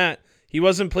give him that. He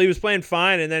was playing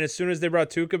fine, and then as soon as they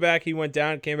brought Tuukka back, he went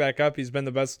down and came back up. He's been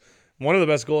one of the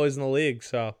best goalies in the league.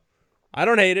 So I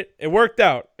don't hate it. It worked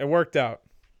out.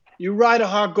 You ride a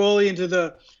hot goalie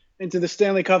into the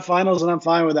Stanley Cup Finals, and I'm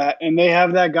fine with that. And they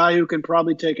have that guy who can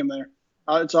probably take him there.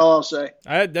 That's all I'll say.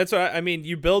 That's what I mean.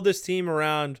 You build this team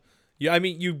around.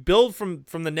 You build from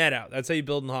the net out. That's how you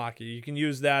build in hockey. You can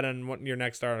use that on your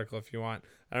next article if you want.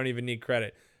 I don't even need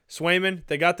credit. Swayman,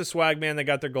 they got the swag man. They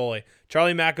got their goalie.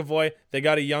 Charlie McAvoy, they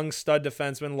got a young stud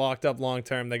defenseman locked up long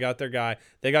term. They got their guy.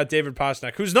 They got David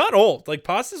Pastrnak, who's not old. Like,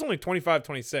 Pasta's only 25,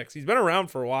 26. He's been around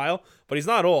for a while, but he's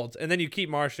not old. And then you keep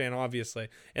Marchand, obviously.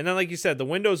 And then, like you said, the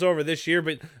window's over this year.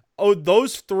 But,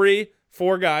 those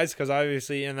 4 guys, because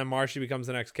obviously, and then Marshy becomes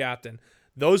the next captain.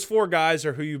 Those 4 guys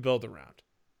are who you build around.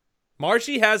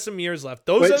 Marshy has some years left.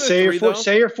 Say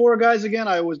your 4 guys again.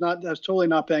 I was totally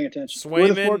not paying attention.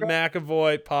 Swayman,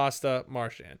 McAvoy, Pasta,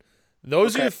 Marchand.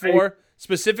 Those are the 4.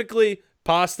 specifically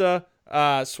Pasta,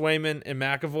 Swayman, and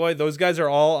McAvoy. Those guys are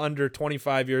all under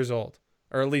 25 years old,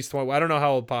 or at least 20. I don't know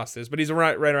how old Pasta is, but he's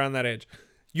right around that age.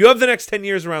 You have the next 10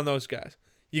 years around those guys.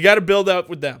 You got to build up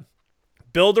with them.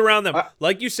 Build around them.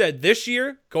 Like you said, this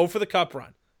year, go for the cup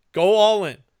run. Go all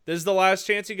in. This is the last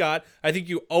chance you got. I think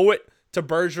you owe it to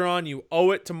Bergeron. You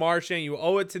owe it to Marchand. You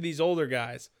owe it to these older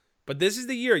guys. But this is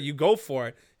the year. You go for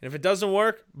it. And if it doesn't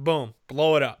work, boom,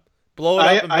 blow it up. Blow it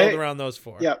up and build around those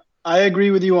 4. Yeah, I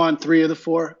agree with you on 3 of the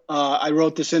 4. I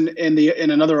wrote this in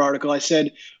another article. I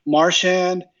said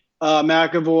Marchand,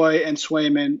 McAvoy, and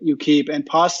Swayman you keep. And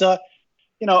Pasta,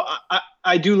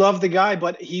 I do love the guy,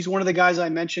 but he's one of the guys I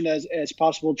mentioned as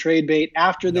possible trade bait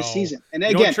after this season. And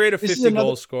again, don't trade a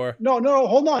 50-goal score. No,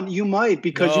 hold on. You might,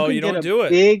 because you can do it.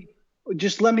 Big.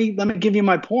 Just let me give you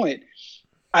my point.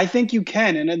 I think you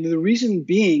can, and the reason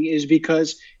being is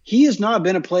because he has not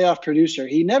been a playoff producer.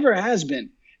 He never has been.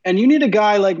 And you need a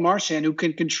guy like Marchand who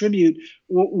can contribute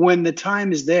when the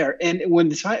time is there and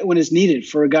when it's needed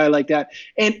for a guy like that.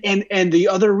 And the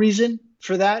other reason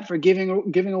for that, for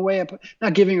giving away,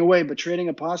 not giving away, but trading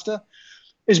a Pasta,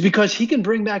 is because he can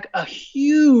bring back a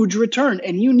huge return.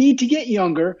 And you need to get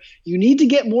younger, you need to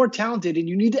get more talented, and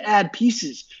you need to add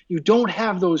pieces. You don't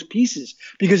have those pieces,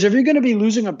 because if you're going to be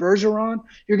losing a Bergeron,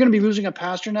 you're going to be losing a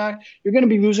Pasternak, you're going to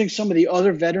be losing some of the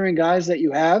other veteran guys that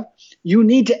you have. You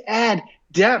need to add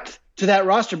depth to that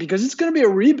roster, because it's going to be a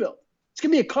rebuild. It's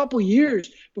going to be a couple years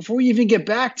before we even get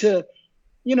back to,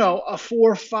 a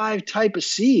 4 or 5 type of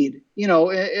seed,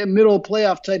 a middle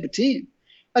playoff type of team.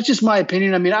 That's just my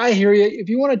opinion. I mean, I hear you. If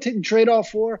you want to trade all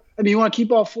 4, you want to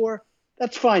keep all 4,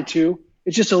 that's fine too.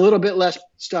 It's just a little bit less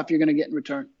stuff you're going to get in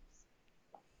return.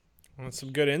 Well, that's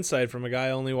some good insight from a guy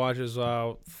who only watches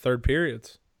third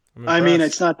periods. I mean,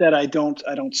 it's not that I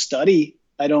don't study.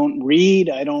 I don't read.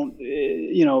 I don't,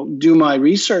 do my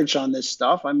research on this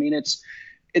stuff. I mean, it's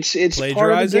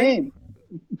part of the game.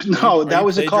 No, that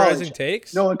was a college.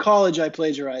 Takes? No, in college I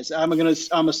plagiarized. I'm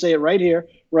gonna say it right here,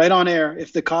 right on air.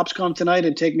 If the cops come tonight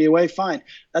and take me away, fine.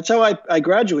 That's how I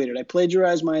graduated. I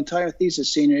plagiarized my entire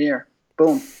thesis senior year.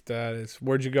 Boom.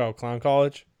 Where'd you go? Clown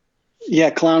college?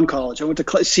 Yeah, clown college. I went to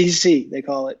CC. They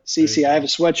call it CC. I have a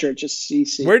sweatshirt, just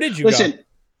CC. Where did you Listen, go?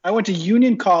 I went to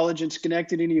Union College in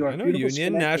Schenectady, New York. I know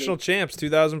Union, national champs,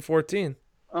 2014.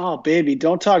 Oh, baby,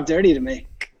 don't talk dirty to me.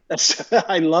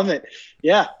 I love it.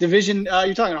 Yeah, division.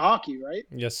 You're talking hockey, right?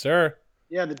 Yes, sir.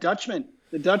 Yeah, the Dutchman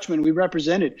we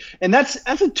represented, and that's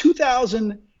a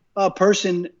 2,000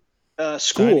 person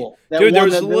school that Dude, won there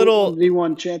was a little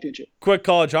V1 championship. Quick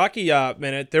college hockey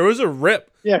minute. There was a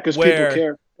rip. Yeah, because people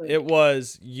care. It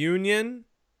was Union,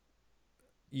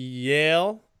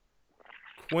 Yale,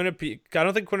 Quinnipiac. I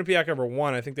don't think Quinnipiac ever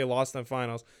won. I think they lost in the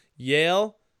finals.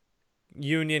 Yale,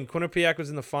 Union, Quinnipiac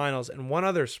was in the finals, and one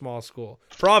other small school,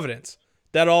 Providence,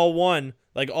 that all won.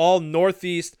 Like all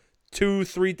Northeast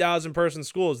 2,000-3,000 person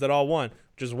schools that all won,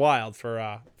 which is wild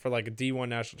for like a D1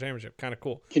 national championship. Kind of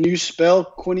cool. Can you spell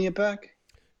Quinnipiac?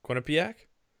 Quinnipiac?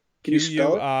 Can you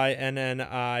spell it?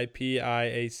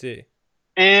 Quinnipiac.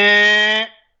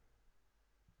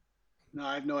 No,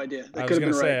 I have no idea. That I could was have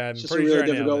been say, right. I'm it's pretty just a sure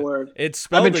really difficult word. It's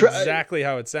spelled exactly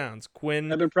how it sounds.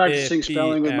 I've been practicing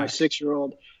spelling with my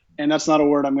 6-year-old, and that's not a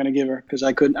word I'm going to give her because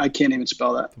I can't even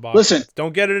spell that. Listen,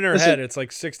 don't get it in her head. It's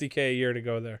like $60K a year to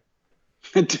go there.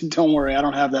 Don't worry, I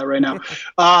don't have that right now.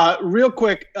 Real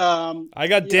quick, I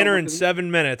got dinner in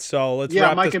 7 minutes, so let's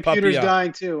wrap this puppy up. Yeah, my computer's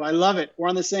dying too. I love it. We're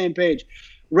on the same page.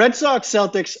 Red Sox,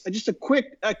 Celtics. Just a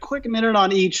quick minute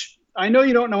on each. I know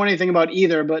you don't know anything about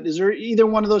either, but is there either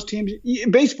one of those teams?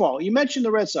 Baseball. You mentioned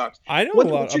the Red Sox. I know a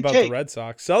lot about the Red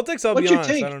Sox. Celtics, I'll be honest,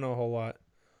 I don't know a whole lot.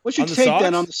 What's your take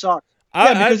then on the Sox?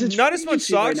 Not as much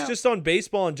Sox, just on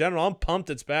baseball in general. I'm pumped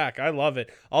it's back. I love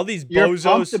it. All these bozos. You're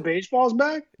pumped the baseball's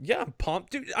back? Yeah, I'm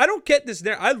pumped. Dude, I don't get this.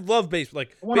 I love baseball.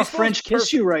 Like, I want to French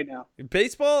kiss you right now.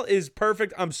 Baseball is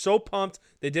perfect. I'm so pumped.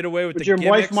 They did away with the gimmicks. Would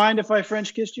your wife mind if I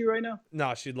French kissed you right now?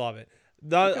 No, she'd love it.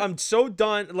 I'm so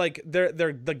done. Like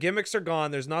the gimmicks are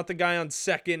gone. There's not the guy on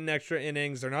second in extra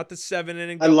innings. They're not the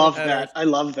 7-inning. I love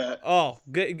that. Oh,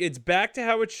 it's back to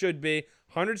how it should be.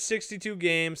 162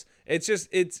 games. I've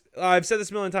said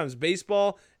this a million times.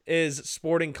 Baseball is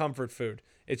sporting comfort food.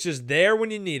 It's just there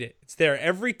when you need it. It's there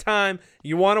every time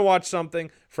you want to watch something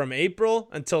from April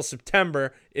until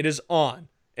September. It is on.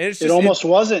 And it's just, it almost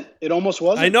wasn't.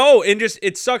 I know. And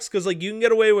it sucks because like you can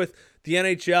get away with the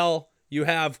NHL. You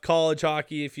have college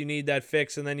hockey if you need that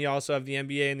fix, and then you also have the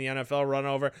NBA and the NFL run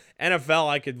over. NFL,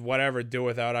 I could whatever do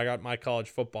without. I got my college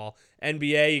football.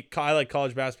 NBA, I like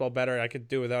college basketball better. I could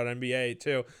do without NBA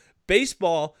too.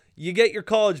 Baseball, you get your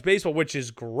college baseball, which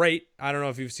is great. I don't know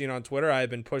if you've seen on Twitter, I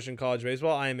have been pushing college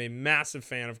baseball. I am a massive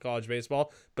fan of college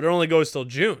baseball, but it only goes till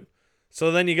June.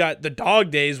 So then you got the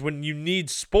dog days when you need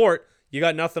sport. You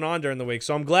got nothing on during the week.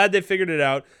 So I'm glad they figured it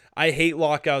out. I hate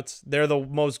lockouts. They're the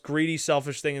most greedy,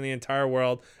 selfish thing in the entire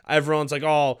world. Everyone's like,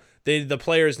 oh, the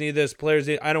players need this.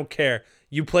 I don't care.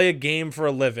 You play a game for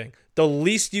a living. The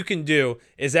least you can do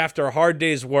is after a hard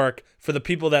day's work for the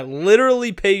people that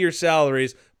literally pay your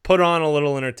salaries, put on a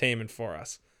little entertainment for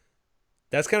us.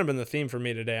 That's kind of been the theme for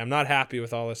me today. I'm not happy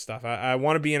with all this stuff. I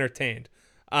want to be entertained.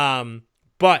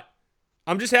 But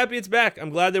I'm just happy it's back.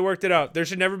 I'm glad they worked it out. There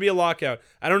should never be a lockout.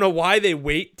 I don't know why they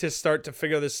wait to start to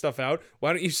figure this stuff out.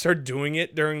 Why don't you start doing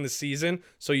it during the season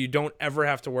so you don't ever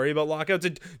have to worry about lockouts?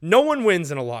 No one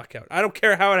wins in a lockout. I don't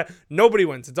care how nobody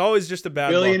wins. It's always just a bad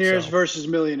billionaires luck, versus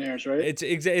millionaires, right?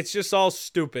 It's just all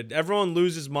stupid. Everyone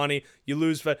loses money. You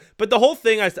lose. But the whole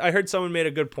thing, I heard someone made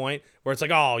a good point where it's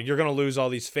like, oh, you're going to lose all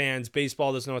these fans.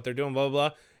 Baseball doesn't know what they're doing, blah, blah,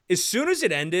 blah. As soon as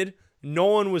it ended, no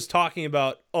one was talking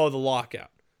about, oh, the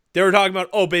lockout. They were talking about,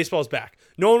 oh, baseball's back.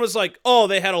 No one was like, oh,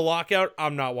 they had a lockout.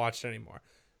 I'm not watching anymore.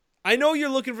 I know you're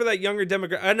looking for that younger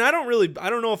demographic, and I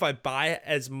don't know if I buy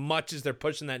as much as they're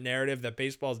pushing that narrative that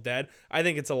baseball's dead. I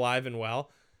think it's alive and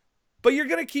well. But you're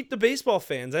going to keep the baseball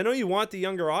fans. I know you want the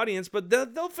younger audience, but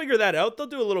they'll figure that out. They'll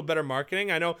do a little better marketing.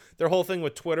 I know their whole thing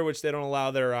with Twitter, which they don't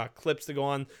allow their clips to go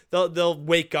on. They'll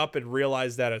wake up and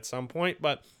realize that at some point.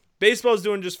 But baseball's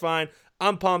doing just fine.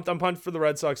 I'm pumped. I'm pumped for the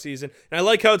Red Sox season. And I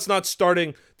like how it's not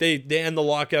starting. They end the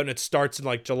lockout and it starts in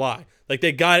like July. Like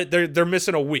they got it. They're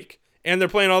missing a week. And they're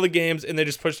playing all the games and they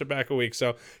just pushed it back a week.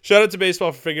 So shout out to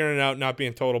baseball for figuring it out, not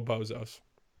being total bozos.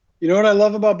 You know what I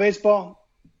love about baseball?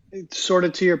 It's sort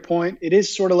of to your point. It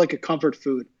is sort of like a comfort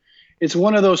food. It's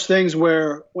one of those things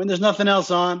where when there's nothing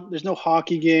else on, there's no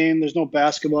hockey game, there's no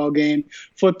basketball game.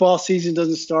 Football season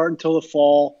doesn't start until the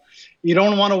fall. You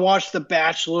don't want to watch The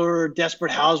Bachelor or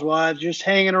Desperate Housewives. You're just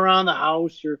hanging around the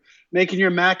house. You're making your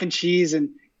mac and cheese.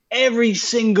 And every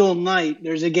single night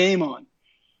there's a game on.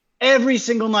 Every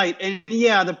single night. And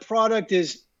yeah, the product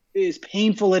is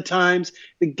painful at times.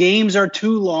 The games are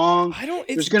too long.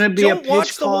 There's going to be a pitch clock.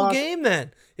 Watch the whole game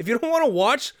then. If you don't want to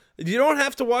watch, you don't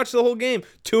have to watch the whole game.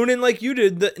 Tune in like you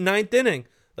did the ninth inning.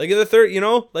 Like in the third,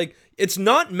 like it's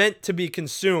not meant to be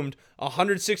consumed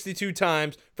 162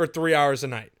 times for 3 hours a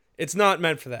night. It's not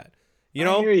meant for that.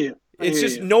 I hear you. It's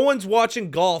just no one's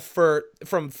watching golf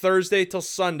from Thursday till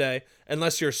Sunday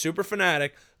unless you're a super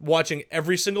fanatic watching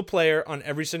every single player on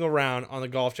every single round on the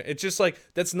golf channel. It's just like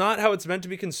that's not how it's meant to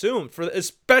be consumed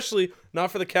especially not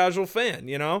for the casual fan,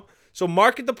 So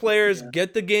market the players,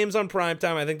 get the games on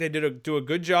primetime. I think they do a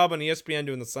good job on ESPN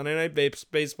doing the Sunday Night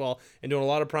Baseball and doing a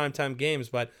lot of primetime games,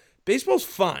 but baseball's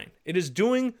fine. It is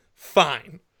doing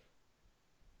fine.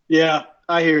 Yeah,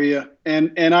 I hear you.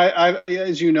 And I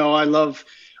as you know, I love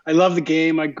the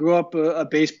game. I grew up a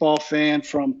baseball fan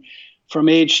from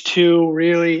age 2,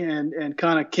 really, and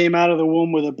kind of came out of the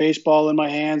womb with a baseball in my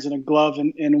hands and a glove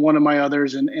in one of my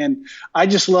others. And I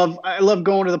love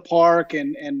going to the park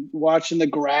and watching the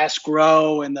grass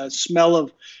grow and the smell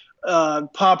of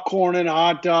popcorn and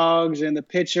hot dogs and the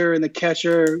pitcher and the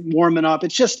catcher warming up.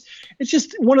 It's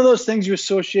just one of those things you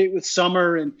associate with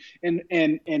summer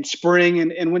and spring.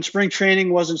 And when spring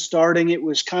training wasn't starting, it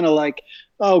was kind of like,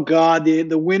 oh God,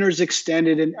 the winter's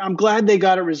extended. And I'm glad they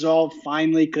got it resolved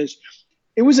finally, because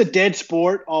it was a dead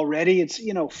sport already. It's,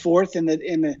 fourth in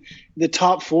the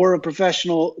top 4 of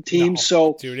professional teams.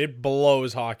 No, dude, it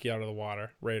blows hockey out of the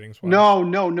water ratings wise. No.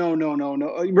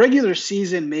 Regular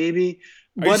season, maybe.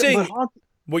 Are you saying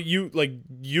what you like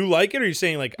it, or are you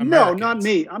saying like Americans? No, not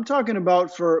me. I'm talking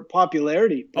about for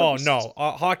popularity purposes. Oh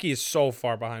no, hockey is so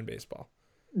far behind baseball.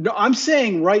 No, I'm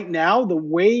saying right now the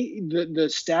way the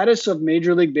status of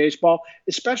Major League Baseball,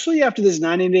 especially after this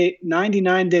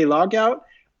 99-day lockout,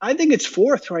 I think it's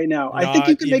 4th right now. I think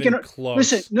you can make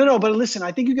listen.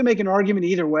 I think you can make an argument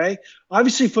either way.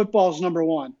 Obviously, football is number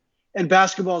 1, and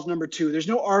basketball is number 2. There's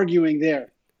no arguing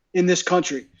there in this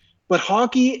country. But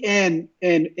hockey and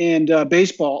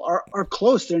baseball are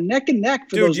close. They're neck and neck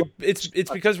for those. It's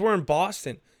because we're in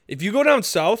Boston. If you go down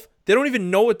south, they don't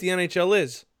even know what the NHL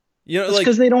is. It's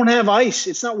because they don't have ice.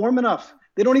 It's not warm enough.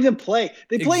 They don't even play.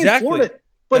 They play in Florida.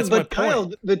 But Kyle,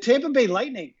 the Tampa Bay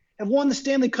Lightning have won the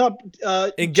Stanley Cup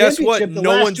and guess what?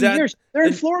 No one's at. Years. They're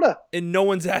in Florida, and no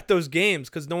one's at those games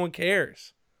because no one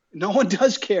cares. No one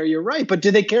does care. You're right. But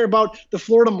do they care about the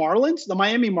Florida Marlins, the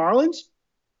Miami Marlins?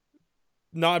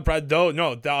 Not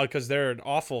no, because they're an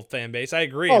awful fan base. I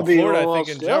agree. Oh, In Florida, I think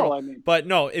in still, general. I mean, But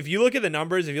no, if you look at the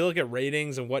numbers, if you look at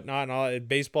ratings and whatnot, and all,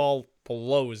 baseball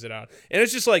blows it out. And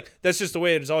it's just like that's just the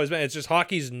way it's always been. It's just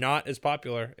hockey's not as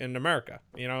popular in America.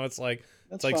 It's like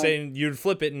that's it's like fine. saying you'd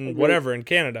flip it in Agreed. whatever in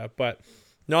Canada, but.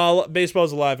 No,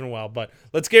 baseball's alive and well, but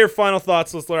let's get your final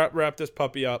thoughts. Let's wrap this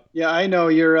puppy up. Yeah, I know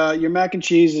your mac and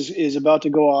cheese is about to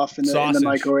go off in the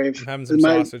microwave. I'm having some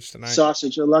sausage tonight.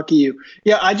 Sausage, lucky you.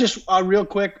 Yeah, I just real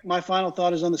quick, my final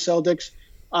thought is on the Celtics.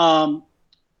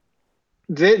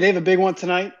 They have a big one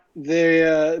tonight.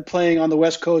 They're playing on the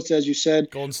West Coast, as you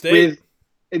said. Golden State.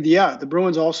 The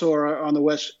Bruins also are on the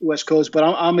West Coast, but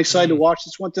I'm excited to watch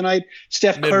this one tonight.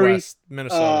 Steph Curry,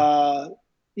 Minnesota.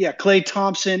 Klay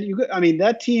Thompson.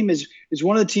 That team is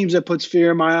one of the teams that puts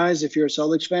fear in my eyes if you're a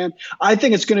Celtics fan. I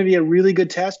think it's going to be a really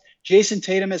good test. Jason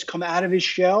Tatum has come out of his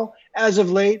shell as of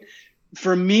late.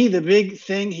 For me, the big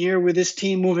thing here with this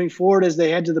team moving forward as they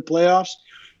head to the playoffs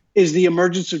is the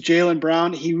emergence of Jaylen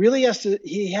Brown. He really has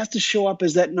to show up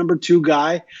as that number 2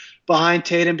 guy behind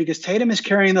Tatum because Tatum is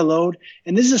carrying the load.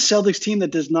 And this is a Celtics team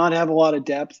that does not have a lot of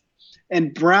depth.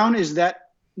 And Brown is that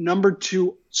number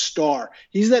 2 star.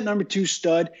 He's that number 2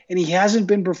 stud, and he hasn't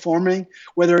been performing,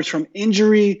 whether it's from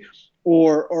injury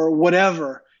or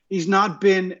whatever. He's not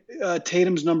been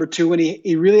Tatum's number 2, and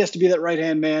he really has to be that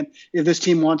right-hand man if this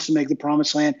team wants to make the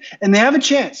promised land. And they have a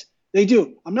chance. They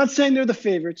do. I'm not saying they're the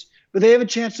favorites, but they have a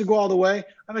chance to go all the way.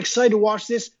 I'm excited to watch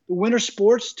this. The winter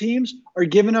sports teams are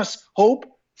giving us hope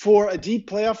for a deep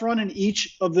playoff run in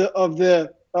each of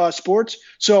the sports.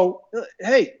 So,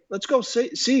 hey, let's go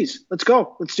C's. Let's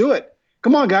go. Let's do it.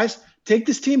 Come on, guys. Take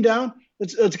this team down.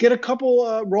 Let's get a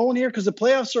couple rolling here because the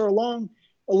playoffs are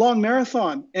a long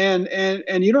marathon,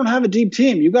 and you don't have a deep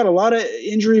team. You got a lot of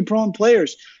injury-prone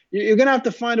players. You're gonna have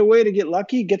to find a way to get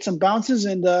lucky, get some bounces,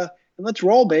 and let's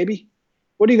roll, baby.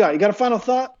 What do you got? You got a final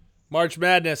thought? March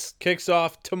Madness kicks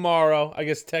off tomorrow. I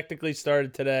guess technically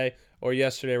started today or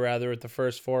yesterday rather with the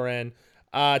first 4 in.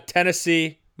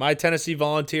 Tennessee. My Tennessee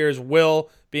Volunteers will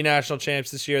be national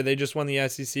champs this year. They just won the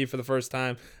SEC for the first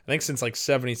time, I think since like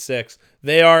 76.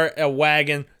 They are a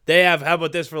wagon. They have, how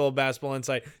about this for a little basketball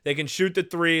insight? They can shoot the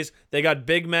threes. They got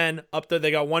big men up there.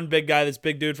 They got one big guy, this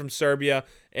big dude from Serbia,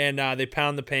 and they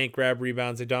pound the paint, grab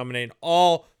rebounds. They dominate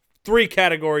all 3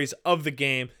 categories of the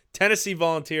game. Tennessee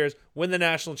Volunteers win the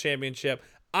national championship.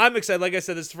 I'm excited. Like I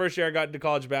said, this is the first year I got into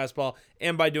college basketball,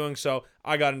 and by doing so,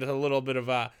 I got into a little bit of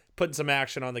putting some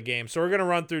action on the game. So we're going to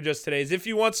run through just today's. If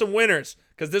you want some winners,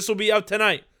 because this will be out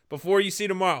tonight before you see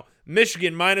tomorrow.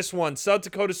 Michigan -1, South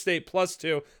Dakota State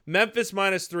 +2, Memphis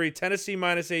 -3, Tennessee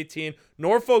 -18,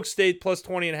 Norfolk State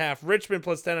 +20.5, Richmond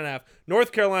 +10.5,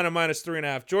 North Carolina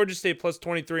 -3.5, Georgia State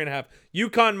 +23.5,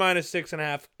 UConn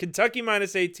 -6.5, Kentucky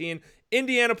 -18,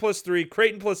 Indiana +3,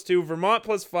 Creighton +2, Vermont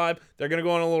 +5. They're going to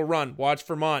go on a little run. Watch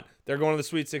Vermont. They're going to the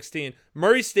Sweet 16.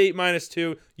 Murray State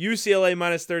 -2, UCLA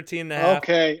 -13.5.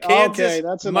 Okay, Kansas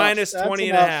that's enough.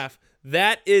 -20.5.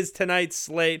 That is tonight's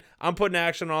slate. I'm putting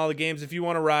action on all the games. If you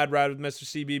want to ride with Mr.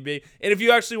 CBB, and if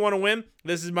you actually want to win,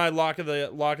 this is my lock of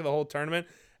the whole tournament.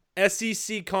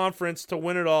 SEC Conference to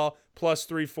win it all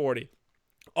 +340.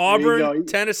 Auburn,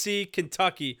 Tennessee,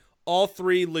 Kentucky, all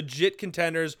 3 legit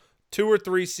contenders, 2 or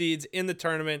 3 seeds in the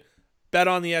tournament. Bet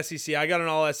on the SEC. I got an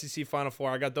all SEC Final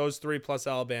 4. I got those 3 plus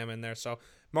Alabama in there. So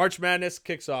March Madness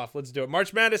kicks off. Let's do it.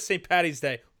 March Madness, St. Patty's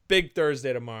Day. Big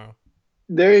Thursday tomorrow.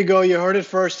 There you go. You heard it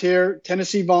first here.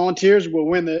 Tennessee Volunteers will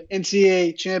win the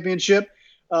NCAA championship.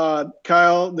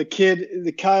 Kyle,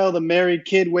 the married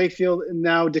kid, Wakefield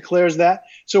now declares that.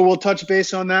 So we'll touch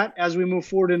base on that as we move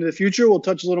forward into the future. We'll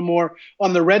touch a little more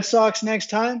on the Red Sox next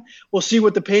time. We'll see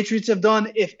what the Patriots have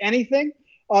done, if anything.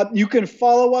 You can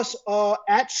follow us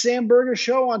at Sam Berger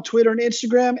Show on Twitter and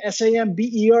Instagram,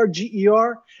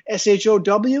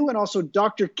 SamBergerShow, and also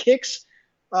Dr. Kicks.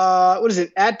 What is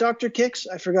it? At Dr. Kicks?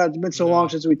 I forgot. It's been so long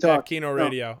since we talked. At Kino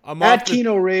Radio.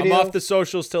 Kino Radio. I'm off the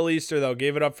socials till Easter, though.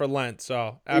 Gave it up for Lent.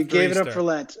 So after gave Easter, it up for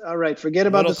Lent. All right. Forget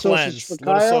about the socials for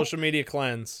Kyle. Little social media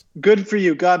cleanse. Good for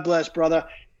you. God bless, brother.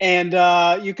 And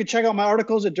you can check out my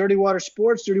articles at Dirty Water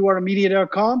Sports,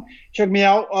 dirtywatermedia.com. Check me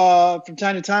out from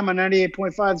time to time on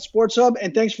 98.5 The Sports Hub.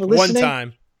 And thanks for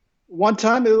listening. One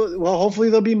time. Well, hopefully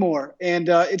there'll be more. And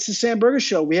it's the Sam Berger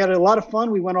Show. We had a lot of fun.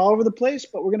 We went all over the place,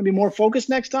 but we're going to be more focused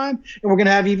next time, and we're going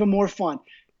to have even more fun.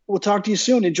 We'll talk to you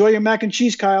soon. Enjoy your mac and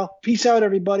cheese, Kyle. Peace out,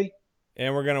 everybody.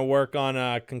 And we're going to work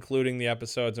on concluding the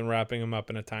episodes and wrapping them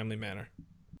up in a timely manner.